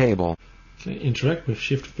view table. Okay, interact with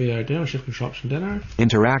Shift VO down, Shift Control Option down arrow.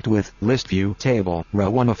 Interact with list view table, row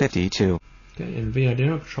 1 of 52. Okay, and VO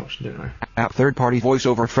down, Control Option down arrow. App third party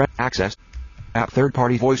voiceover access. App third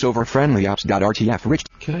party voiceover friendly apps.rtf rich.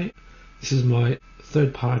 Okay, this is my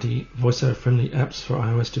third party voiceover friendly apps for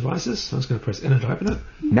iOS devices. So I'm just going to press enter to open it.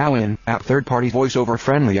 Now in app third party voiceover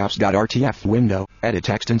friendly apps.rtf window, edit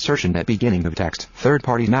text insertion at beginning of text. Third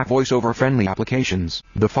party Mac voiceover friendly applications.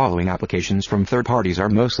 The following applications from third parties are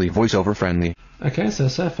mostly voiceover friendly. Okay, so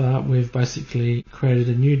far we've basically created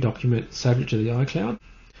a new document, saved it to the iCloud.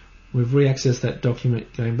 We've reaccessed that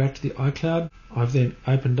document going back to the iCloud. I've then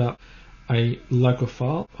opened up a local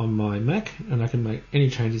file on my Mac, and I can make any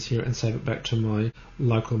changes here and save it back to my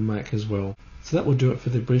local Mac as well. So that will do it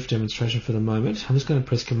for the brief demonstration for the moment. I'm just going to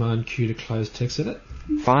press Command Q to close TextEdit.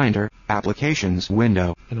 Finder, Applications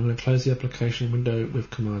window. And I'm going to close the application window with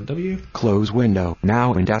Command W. Close window,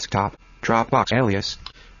 now in desktop, Dropbox alias.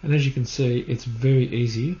 And as you can see, it's very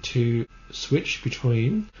easy to switch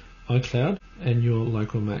between iCloud and your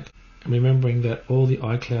local Mac. And remembering that all the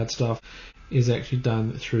iCloud stuff is actually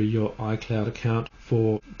done through your iCloud account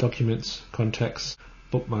for documents, contacts,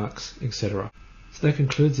 bookmarks, etc. So that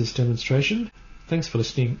concludes this demonstration. Thanks for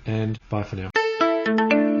listening, and bye for now.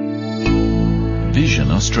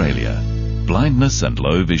 Vision Australia. Blindness and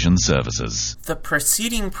low vision services. The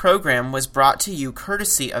preceding program was brought to you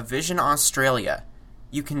courtesy of Vision Australia.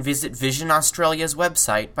 You can visit Vision Australia's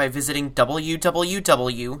website by visiting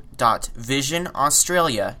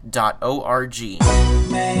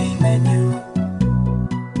www.visionaustralia.org. Main menu.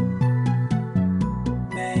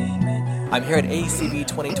 I'm here at ACB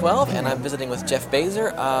 2012, and I'm visiting with Jeff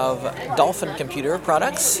Baser of Dolphin Computer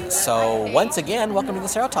Products. So once again, welcome to the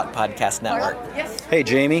Serotalk Podcast Network. Hey,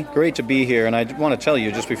 Jamie. Great to be here. And I want to tell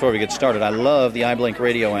you, just before we get started, I love the iBlink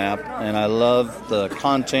radio app, and I love the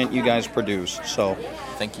content you guys produce. So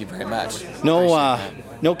thank you very much. No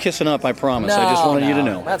No kissing up, I promise. I just wanted you to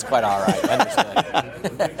know. That's quite all right.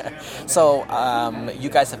 Understood. So, you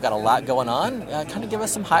guys have got a lot going on. Kind of give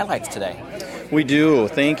us some highlights today. We do.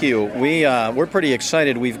 Thank you. We're pretty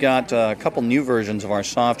excited. We've got a couple new versions of our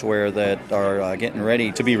software that are getting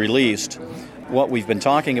ready to be released. What we've been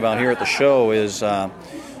talking about here at the show is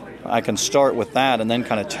I can start with that and then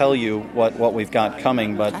kind of tell you what we've got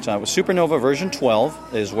coming. But with Supernova version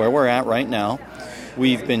 12 is where we're at right now.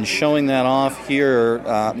 We've been showing that off here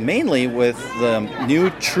mainly with the new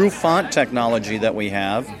True Font technology that we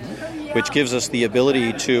have, which gives us the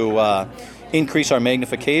ability to increase our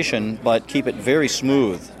magnification but keep it very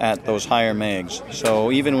smooth at those higher megs.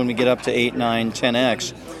 So even when we get up to 8, 9,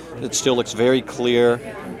 10x, it still looks very clear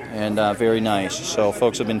and very nice. So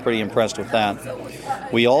folks have been pretty impressed with that.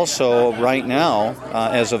 We also, right now,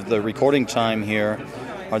 as of the recording time here,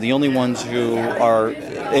 are the only ones who are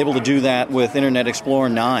able to do that with Internet Explorer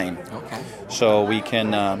 9. Okay. So we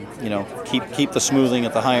can, keep the smoothing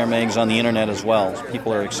at the higher megs on the internet as well.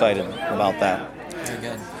 People are excited about that. Very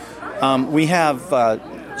good. We have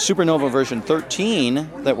Supernova version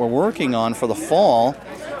 13 that we're working on for the fall,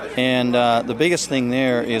 and the biggest thing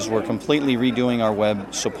there is we're completely redoing our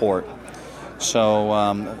web support. So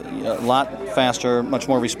a lot faster, much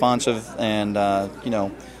more responsive, and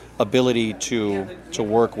ability to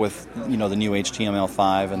work with the new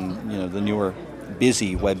HTML5 and the newer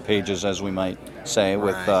busy web pages, as we might say,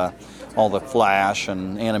 with all the flash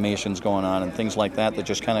and animations going on and things like that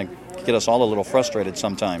just kind of get us all a little frustrated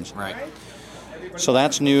sometimes. Right. So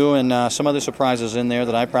that's new, and some other surprises in there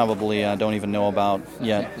that I probably don't even know about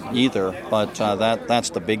yet either. But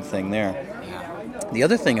that's the big thing there. Yeah. The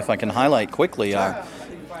other thing, if I can highlight quickly,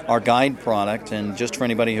 our Guide product, and just for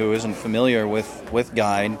anybody who isn't familiar with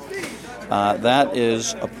Guide, that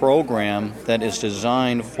is a program that is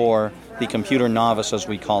designed for the computer novice, as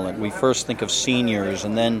we call it. We first think of seniors,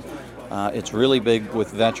 and then it's really big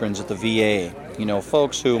with veterans at the VA.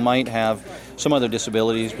 Folks who might have some other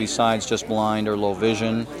disabilities besides just blind or low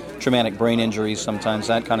vision, traumatic brain injuries sometimes,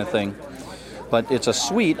 that kind of thing. But it's a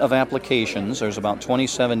suite of applications. There's about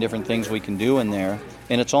 27 different things we can do in there,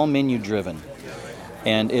 and it's all menu-driven.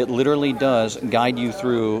 And it literally does guide you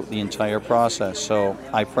through the entire process. So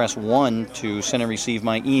I press 1 to send and receive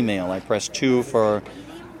my email. I press 2 for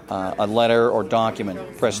a letter or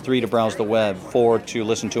document. Press 3 to browse the web. 4 to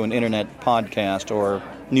listen to an internet podcast or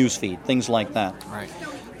newsfeed, things like that. Right.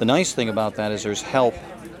 The nice thing about that is there's help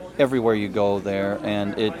everywhere you go there,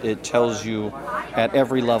 and it tells you at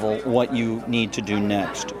every level what you need to do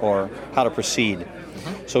next or how to proceed.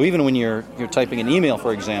 Mm-hmm. So even when you're typing an email,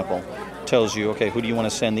 for example, tells you, okay, who do you want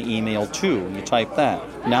to send the email to? You type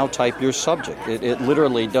that. Now type your subject. It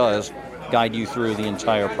literally does guide you through the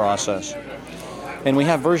entire process. And we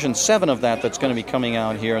have version 7 of that's going to be coming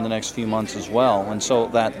out here in the next few months as well. And so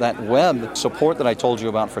that web support that I told you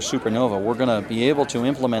about for Supernova, we're going to be able to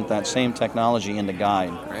implement that same technology into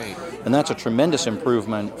Guide. Great. And that's a tremendous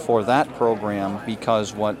improvement for that program,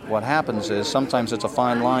 because what happens is sometimes it's a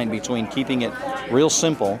fine line between keeping it real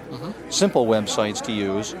simple, simple websites to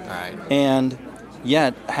use, and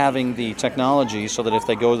yet having the technology so that if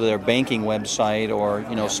they go to their banking website or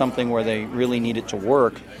something where they really need it to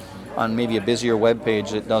work on maybe a busier web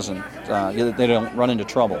page, it doesn't. They don't run into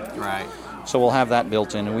trouble. Right. So we'll have that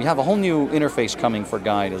built in, and we have a whole new interface coming for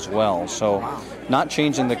Guide as well. So not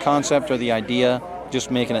changing the concept or the idea, just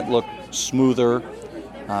making it look smoother,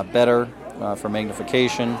 better for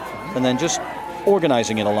magnification, and then just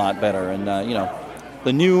organizing it a lot better. And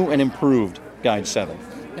the new and improved Guide 7.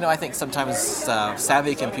 I think sometimes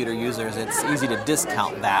savvy computer users, it's easy to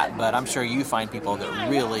discount that, but I'm sure you find people that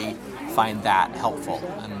really find that helpful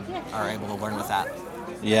and are able to learn with that.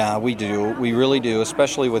 Yeah, we do. We really do,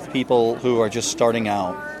 especially with people who are just starting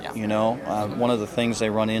out. Yeah. One of the things they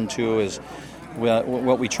run into is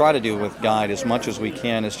what we try to do with Guide as much as we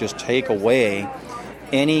can is just take away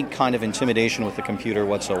any kind of intimidation with the computer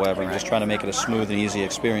whatsoever and just try to make it a smooth and easy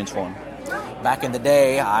experience for them. Back in the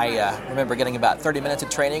day, I remember getting about 30 minutes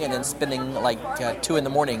of training and then spending 2 in the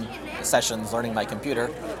morning sessions learning my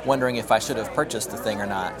computer, wondering if I should have purchased the thing or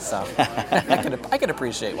not. So I could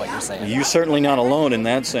appreciate what you're saying. You're certainly not alone in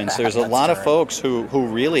that sense. There's a lot of folks who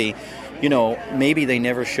really, maybe they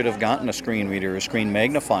never should have gotten a screen reader or a screen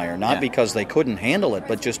magnifier, not because they couldn't handle it,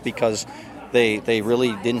 but just because they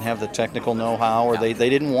really didn't have the technical know-how, or they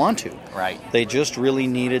didn't want to. Right. They just really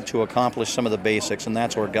needed to accomplish some of the basics, and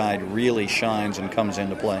that's where Guide really shines and comes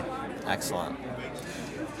into play. Excellent.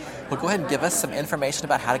 Well, go ahead and give us some information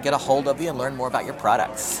about how to get a hold of you and learn more about your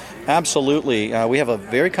products. Absolutely. We have a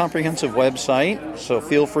very comprehensive website, so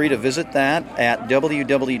feel free to visit that at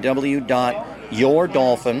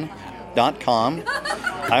www.yourdolphin.com.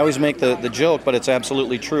 I always make the joke, but it's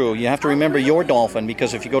absolutely true. You have to remember your dolphin,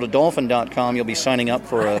 because if you go to dolphin.com, you'll be signing up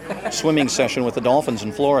for a swimming session with the dolphins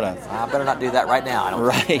in Florida. I better not do that right now. I don't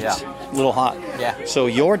Right. think. Yeah. A little hot. Yeah. So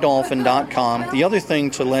yourdolphin.com. The other thing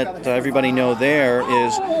to let everybody know there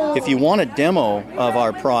is if you want a demo of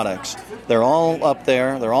our products, they're all up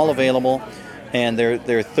there. They're all available, and they're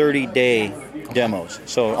 30-day demos.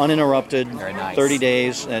 So uninterrupted, Very nice. 30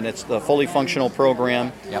 days, and it's the fully functional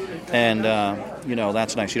program. Yep. And,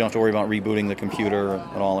 that's nice. You don't have to worry about rebooting the computer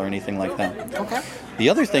at all or anything like that. Okay. The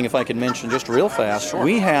other thing, if I could mention just real fast,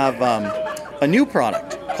 we have a new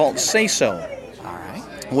product called Say So. All right.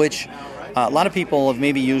 Which a lot of people have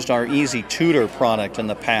maybe used our Easy Tutor product in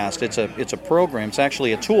the past. It's a program. It's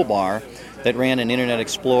actually a toolbar that ran in Internet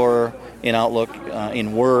Explorer, in Outlook,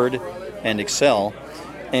 in Word, and Excel.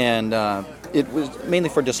 And it was mainly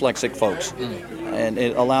for dyslexic folks. And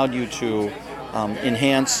it allowed you to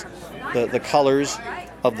enhance the colors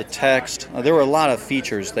of the text. There were a lot of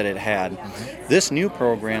features that it had. This new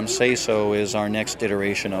program, Say So, is our next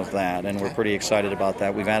iteration of that, and we're pretty excited about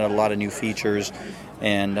that. We've added a lot of new features,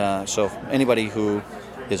 and so anybody who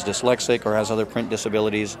is dyslexic or has other print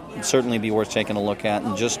disabilities, it'd certainly be worth taking a look at.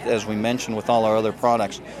 And just as we mentioned with all our other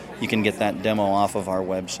products, you can get that demo off of our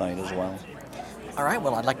website as well. All right.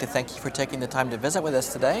 Well, I'd like to thank you for taking the time to visit with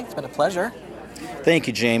us today. It's been a pleasure. Thank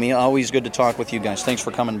you, Jamie. Always good to talk with you guys. Thanks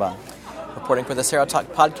for coming by. Reporting for the Sarah Talk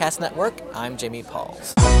Podcast Network, I'm Jamie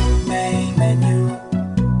Pauls. Main menu.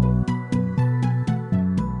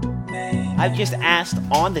 I've just asked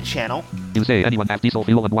on the channel. You say anyone has diesel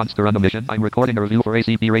fuel and wants to run a mission? I'm recording a review for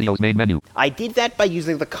ACP Radio's main menu. I did that by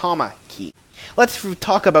using the comma key. Let's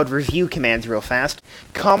talk about review commands real fast.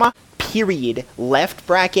 Comma, period, left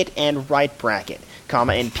bracket, and right bracket.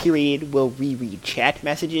 Comma and period will reread chat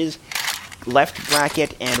messages. Left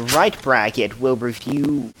bracket and right bracket will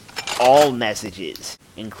review all messages,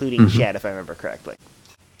 including chat, if I remember correctly.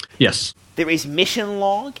 Yes. There is mission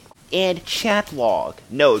log and chat log.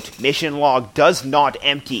 Note, mission log does not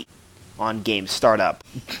empty on game startup.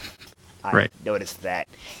 I noticed that.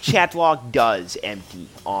 Chat log does empty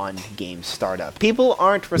on game startup. People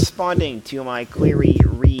aren't responding to my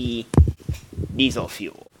query diesel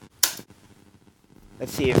fuel.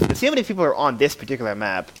 Let's see how many people are on this particular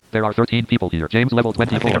map. There are 13 people here. James level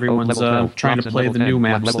 24. I think everyone's trying to play the new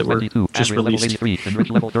maps that were just released. Level 83, Enrich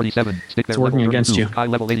level 37. It's working against you. High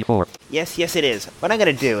level 84. Yes, it is. What I'm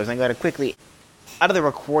going to do is I'm going to quickly, out of the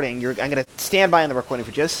recording, I'm going to stand by on the recording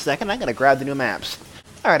for just a second. I'm going to grab the new maps.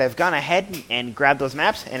 All right, I've gone ahead and grabbed those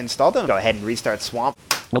maps and installed them. Go ahead and restart Swamp.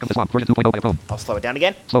 Welcome to Swamp version 2.0 by phone. I'll slow it down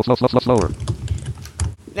again. Slower.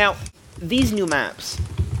 Now, these new maps.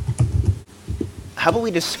 How about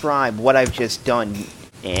we describe what I've just done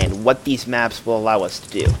and what these maps will allow us to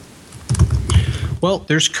do? Well,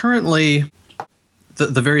 there's currently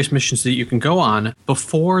the various missions that you can go on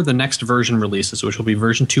before the next version releases, which will be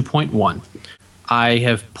version 2.1. I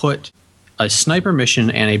have put a sniper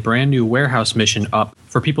mission and a brand new warehouse mission up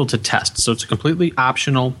for people to test. So it's a completely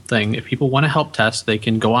optional thing. If people want to help test, they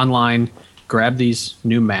can go online, grab these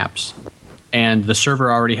new maps, and the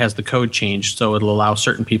server already has the code changed, so it'll allow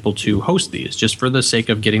certain people to host these, just for the sake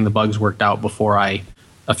of getting the bugs worked out before I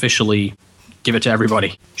officially give it to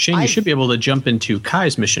everybody. Shane, you should be able to jump into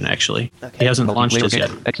Kai's mission, actually. Okay. He hasn't launched his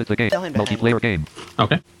yet. Exit the game. Tell him to Multiplayer game.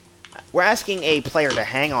 Okay. We're asking a player to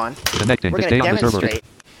hang on. Connecting. We're To going stay to on the server. demonstrate.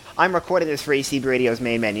 I'm recording this for ACB Radio's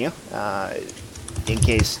main menu. In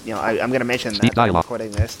case, I'm going to mention Speak that I'm dialogue.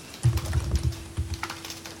 recording this.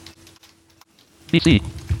 PC.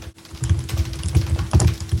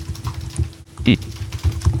 E.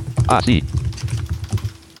 C.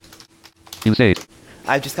 You say.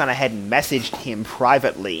 I've just gone ahead and messaged him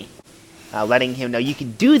privately, letting him know you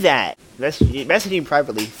can do that. Message him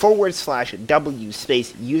privately, /W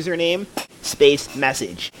space username space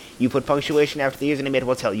message. You put punctuation after the username, it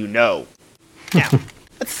will tell you no. Now,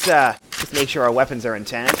 let's just make sure our weapons are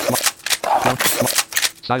intact.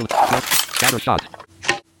 Silent. Scatter shot.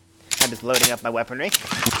 I'm just loading up my weaponry.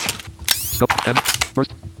 Scope. M.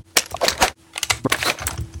 First.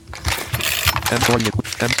 M40.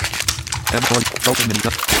 M40. Open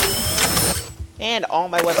minigun. And all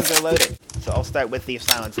my weapons are loaded. So I'll start with the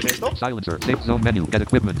silenced pistol. Silencer. Safe zone menu. Get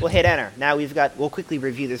equipment. We'll hit enter. Now we'll quickly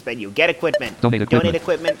review this menu. Get equipment. Donate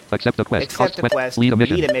equipment. Accept a quest. Accept a quest. Lead a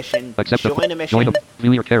mission. Accept Accept join a mission.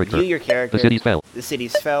 View your character. View your character. The cities fell. The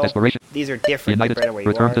cities fell. Desperation. These are different United. depending on where you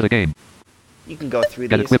Return are. to the game. You can go through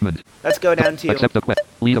Get these. equipment. Let's go down to Accept a quest.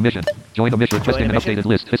 Lead a mission. Join a mission. Requesting an updated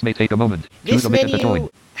list. This may take a moment. This Choose a mission to menu join.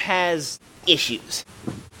 has issues.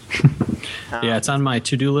 Yeah, it's on my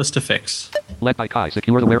to-do list to fix. Led by Kai,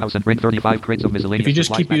 secure the warehouse and bring 35 crates of miscellaneous. If you just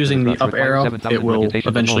supplies keep back to using the truck. up arrow, 7,000 it will reputation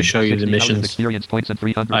eventually alone. show you the 60,000 missions. experience points and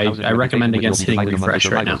 300,000 I recommend reputation, against which will hitting be divided among the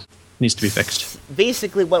refresh right now. survivors. Needs to be fixed.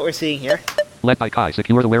 Basically, what we're seeing here. Led by Kai,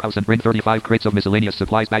 secure the warehouse and bring 35 crates of miscellaneous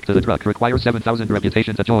supplies back to the truck. Require 7,000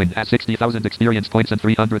 reputation to join. Has 60,000 experience points and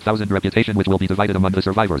 300,000 reputation, which will be divided among the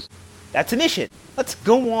survivors. That's a mission. Let's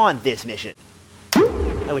go on this mission.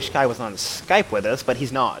 I wish Kai was on Skype with us, but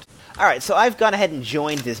he's not. Alright, so I've gone ahead and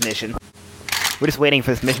joined this mission. We're just waiting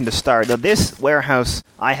for this mission to start. Now, this warehouse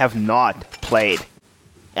I have not played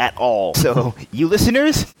at all. So, you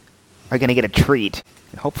listeners are going to get a treat.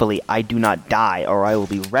 And hopefully, I do not die, or I will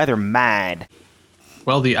be rather mad.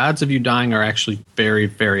 Well, the odds of you dying are actually very,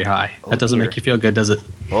 very high. That doesn't make you feel good, does it?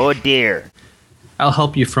 Oh, dear. I'll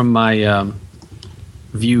help you from my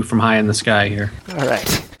view from high in the sky here.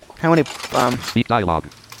 Alright. How many, Speak dialogue.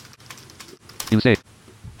 You say.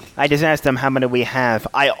 I just asked them how many we have.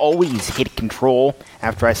 I always hit control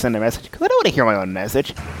after I send a message, because I don't want to hear my own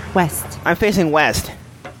message. West. I'm facing west.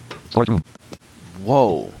 Storage room.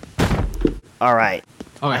 Whoa. Alright.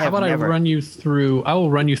 Okay, how about I run you through... I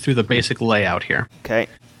will run you through the basic layout here. Okay.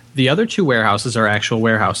 The other two warehouses are actual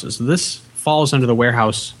warehouses. This falls under the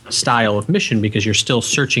warehouse style of mission because you're still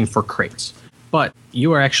searching for crates. But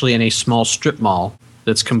you are actually in a small strip mall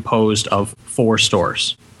that's composed of 4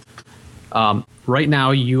 stores. Right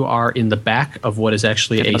now, you are in the back of what is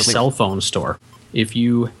actually a cell phone store. If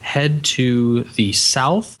you head to the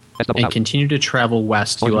south and continue to travel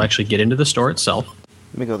west, you will actually get into the store itself.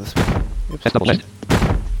 Let me go this way. Oops.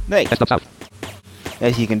 Hey.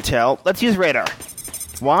 As you can tell, let's use radar.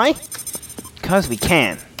 Why? Because we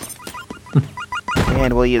can.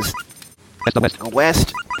 And we'll use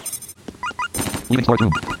west.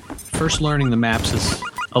 First, learning the maps is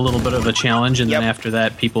a little bit of a challenge, and then after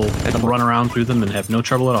that, people run around through them and have no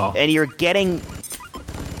trouble at all. And you're getting...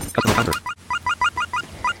 Customer counter.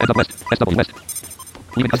 West. West.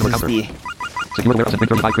 Leaving customer counter. Secure the warehouse and bring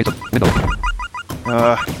 35 crates of window.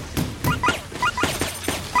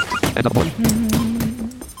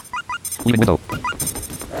 Leaving window.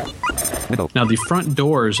 Now, the front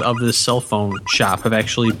doors of this cell phone shop have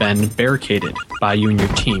actually been barricaded by you and your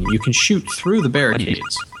team. You can shoot through the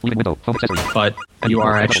barricades, but you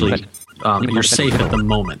are actually you're safe at the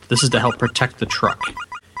moment. This is to help protect the truck.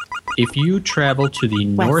 If you travel to the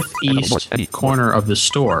northeast corner of the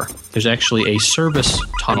store, there's actually a service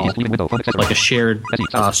tunnel, like a shared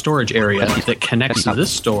storage area that connects this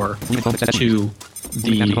store to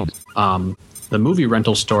the movie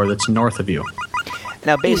rental store that's north of you.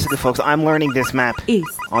 Now, basically, folks, I'm learning this map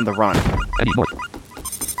on the run.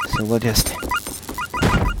 So we'll just...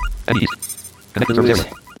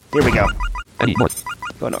 Here we go.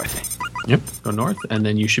 Go north. Yep, go north, and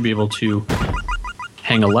then you should be able to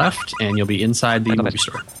hang a left, and you'll be inside the movie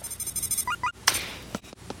store.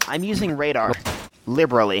 I'm using radar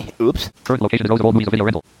liberally. Oops. Current location is Rosa Old Movies video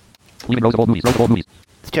rental. Leaving Rosa Old Movies. Rosa Old Movies.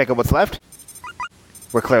 Let's check out what's left.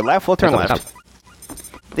 We're clear left. We'll turn left.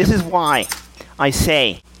 This is why I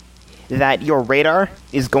say that your radar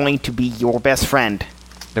is going to be your best friend.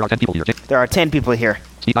 There are 10 people here. There are 10 people here.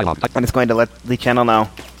 Speak dialogue. And it's going to let the channel know.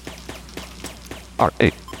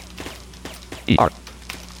 R-A-E-R.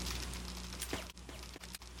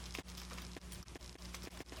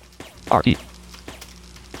 R-T.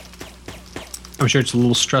 I'm sure it's a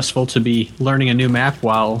little stressful to be learning a new map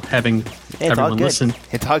while having everyone listen.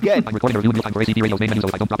 It's all good. I'm recording a review time for ACP Radio's main menu, so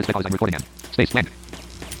if I don't drop this because I'm recording it. Space blank.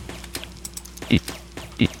 E.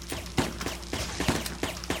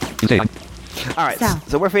 You say Alright,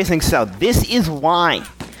 so we're facing south. This is why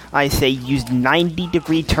I say use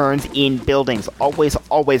 90-degree turns in buildings. Always,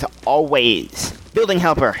 always, always. Building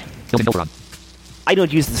helper. Building helper on. I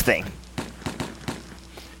don't use this thing.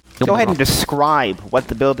 Go ahead and describe what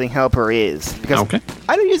the building helper is, because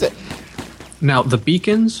I don't use it. Now, the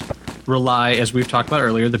beacons rely, as we've talked about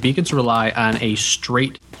earlier, the beacons rely on a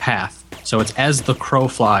straight path. So it's as the crow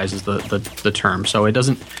flies is the term. So it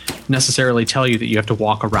doesn't necessarily tell you that you have to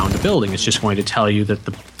walk around a building. It's just going to tell you that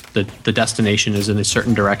the destination is in a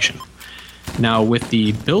certain direction. Now, with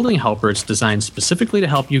the building helper, it's designed specifically to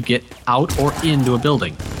help you get out or into a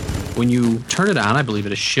building. When you turn it on, I believe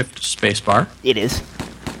it is shift spacebar. It is.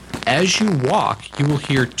 As you walk, you will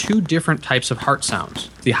hear 2 different types of heart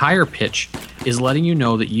sounds. The higher pitch is letting you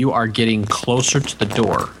know that you are getting closer to the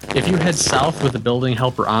door. If you head south with the building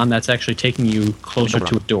helper on, that's actually taking you closer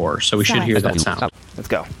to a door, so we should hear that sound. Let's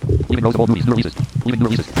go.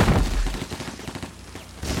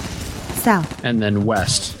 South. And then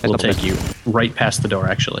west will take you right past the door,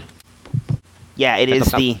 actually. Yeah, it is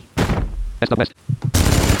the...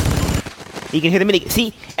 You can hear the minigun.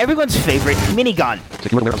 See, everyone's favorite minigun.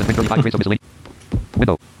 Secure the warehouse and bring 35 crates of miscellaneous.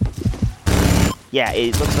 Window. Yeah,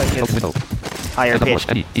 it looks like it's Window. higher pitch.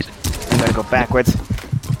 We gotta go backwards.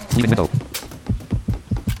 Leaving window.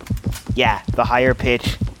 Yeah, the higher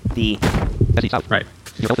pitch, the... Right.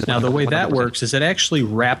 Now, the way that works is it actually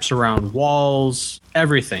wraps around walls,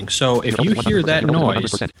 everything. So if you hear that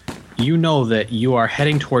noise, you know that you are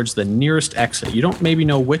heading towards the nearest exit. You don't maybe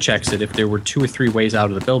know which exit if there were 2 or 3 ways out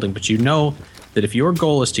of the building, but you know that if your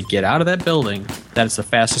goal is to get out of that building, that is the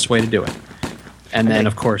fastest way to do it. And then,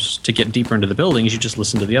 of course, to get deeper into the buildings, you just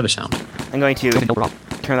listen to the other sound. I'm going to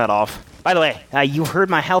turn that off. By the way, you heard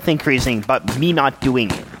my health increasing, but me not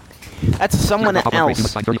doing it. That's someone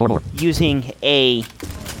else using a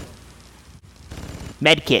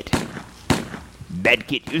medkit.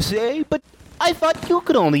 Medkit, you say? But I thought you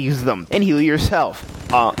could only use them and heal yourself.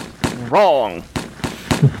 Wrong.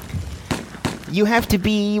 You have to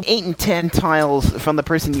be 8 and 10 tiles from the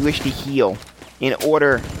person you wish to heal in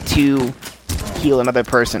order to heal another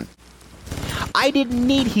person. I didn't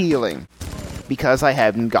need healing because I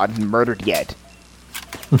haven't gotten murdered yet.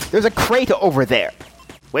 There's a crate over there.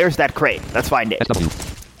 Where's that crate? Let's find it. SW.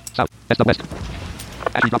 South. SW.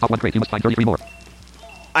 After you drop off 1 crate, you must find 33 more.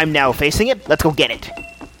 I'm now facing it. Let's go get it.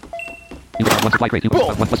 You got 1 supply crate. You must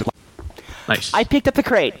find 1 plus supply. Nice. I picked up the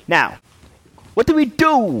crate. Now, what do we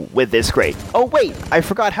do with this crate? Oh, wait. I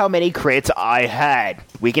forgot how many crates I had.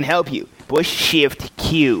 We can help you. Push Shift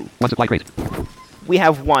Q. 1 supply crate. We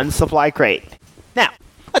have 1 supply crate. Now,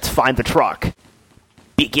 let's find the truck.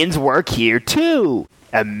 Begins work here, too.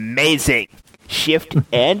 Amazing. Shift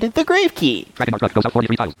and the grave key. Tracking our truck goes out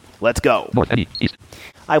 43 tiles. Let's go. North, any, east.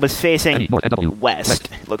 I was facing Any, north, NW. west.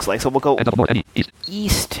 Looks like, so we'll go NW, north, any, east.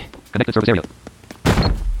 east. Connected service area.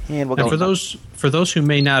 And we'll And go... for those who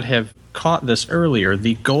may not have caught this earlier,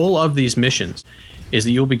 the goal of these missions is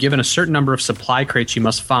that you'll be given a certain number of supply crates you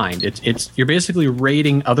must find. You're basically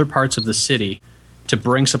raiding other parts of the city to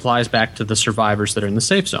bring supplies back to the survivors that are in the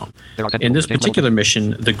safe zone. In this particular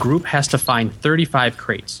mission, the group has to find 35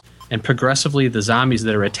 crates. And progressively, the zombies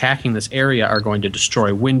that are attacking this area are going to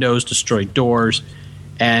destroy windows, destroy doors,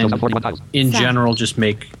 and in general, just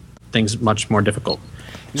make things much more difficult.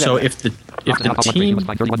 So if the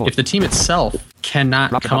team itself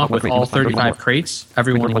cannot come up with all 35 crates,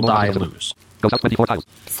 everyone will die and lose. Goes out 24 tiles.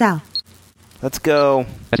 South. Let's go.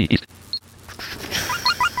 SE, east.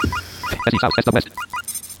 SE, south. SW, west.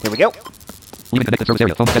 Here we go. Leaving connected service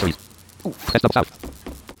area. Phone accessories. SW, south.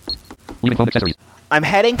 Leaving phone accessories. I'm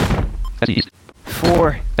heading SE, east.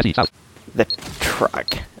 for SE, south. the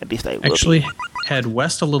truck. At least I will. Actually, head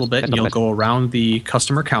west a little bit, and you'll go around the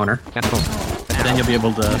customer counter. And then you'll be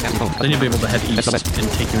able to head east and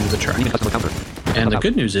take you into the truck. And the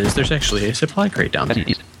good news is there's actually a supply crate down there.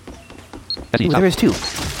 Ooh, there is 2.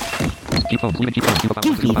 Give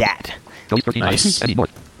me that. Nice.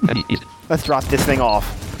 Let's drop this thing off.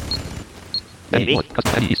 Maybe.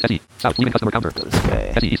 South, leaving customer counter. Go this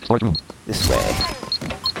way. SE, east, storage room. This way.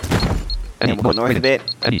 And we'll go north a bit,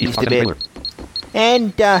 east a bit.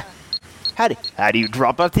 And, how do you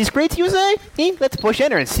drop off these crates, you say? Let's push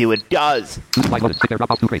enter and see what it does.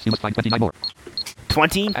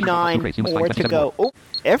 29 more to go. Oh,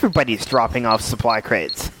 everybody's dropping off supply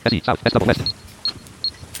crates.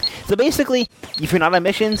 So basically, if you're not on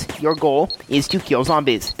missions, your goal is to kill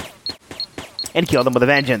zombies. And kill them with a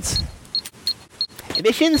vengeance. In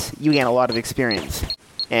missions, you gain a lot of experience.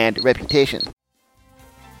 And reputation.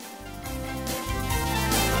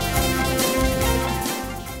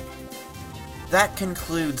 That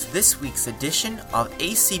concludes this week's edition of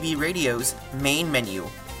ACB Radio's Main Menu.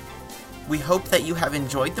 We hope that you have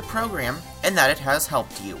enjoyed the program and that it has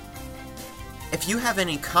helped you. If you have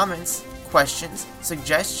any comments, questions,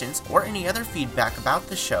 suggestions, or any other feedback about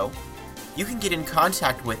the show, you can get in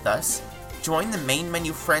contact with us, join the Main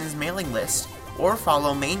Menu Friends mailing list, or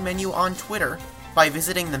follow Main Menu on Twitter by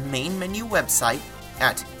visiting the Main Menu website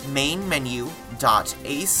at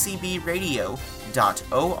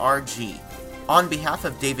mainmenu.acbradio.org. On behalf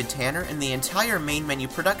of David Tanner and the entire Main Menu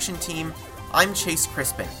production team, I'm Chase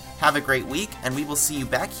Crispin. Have a great week, and we will see you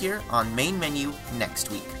back here on Main Menu next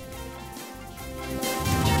week.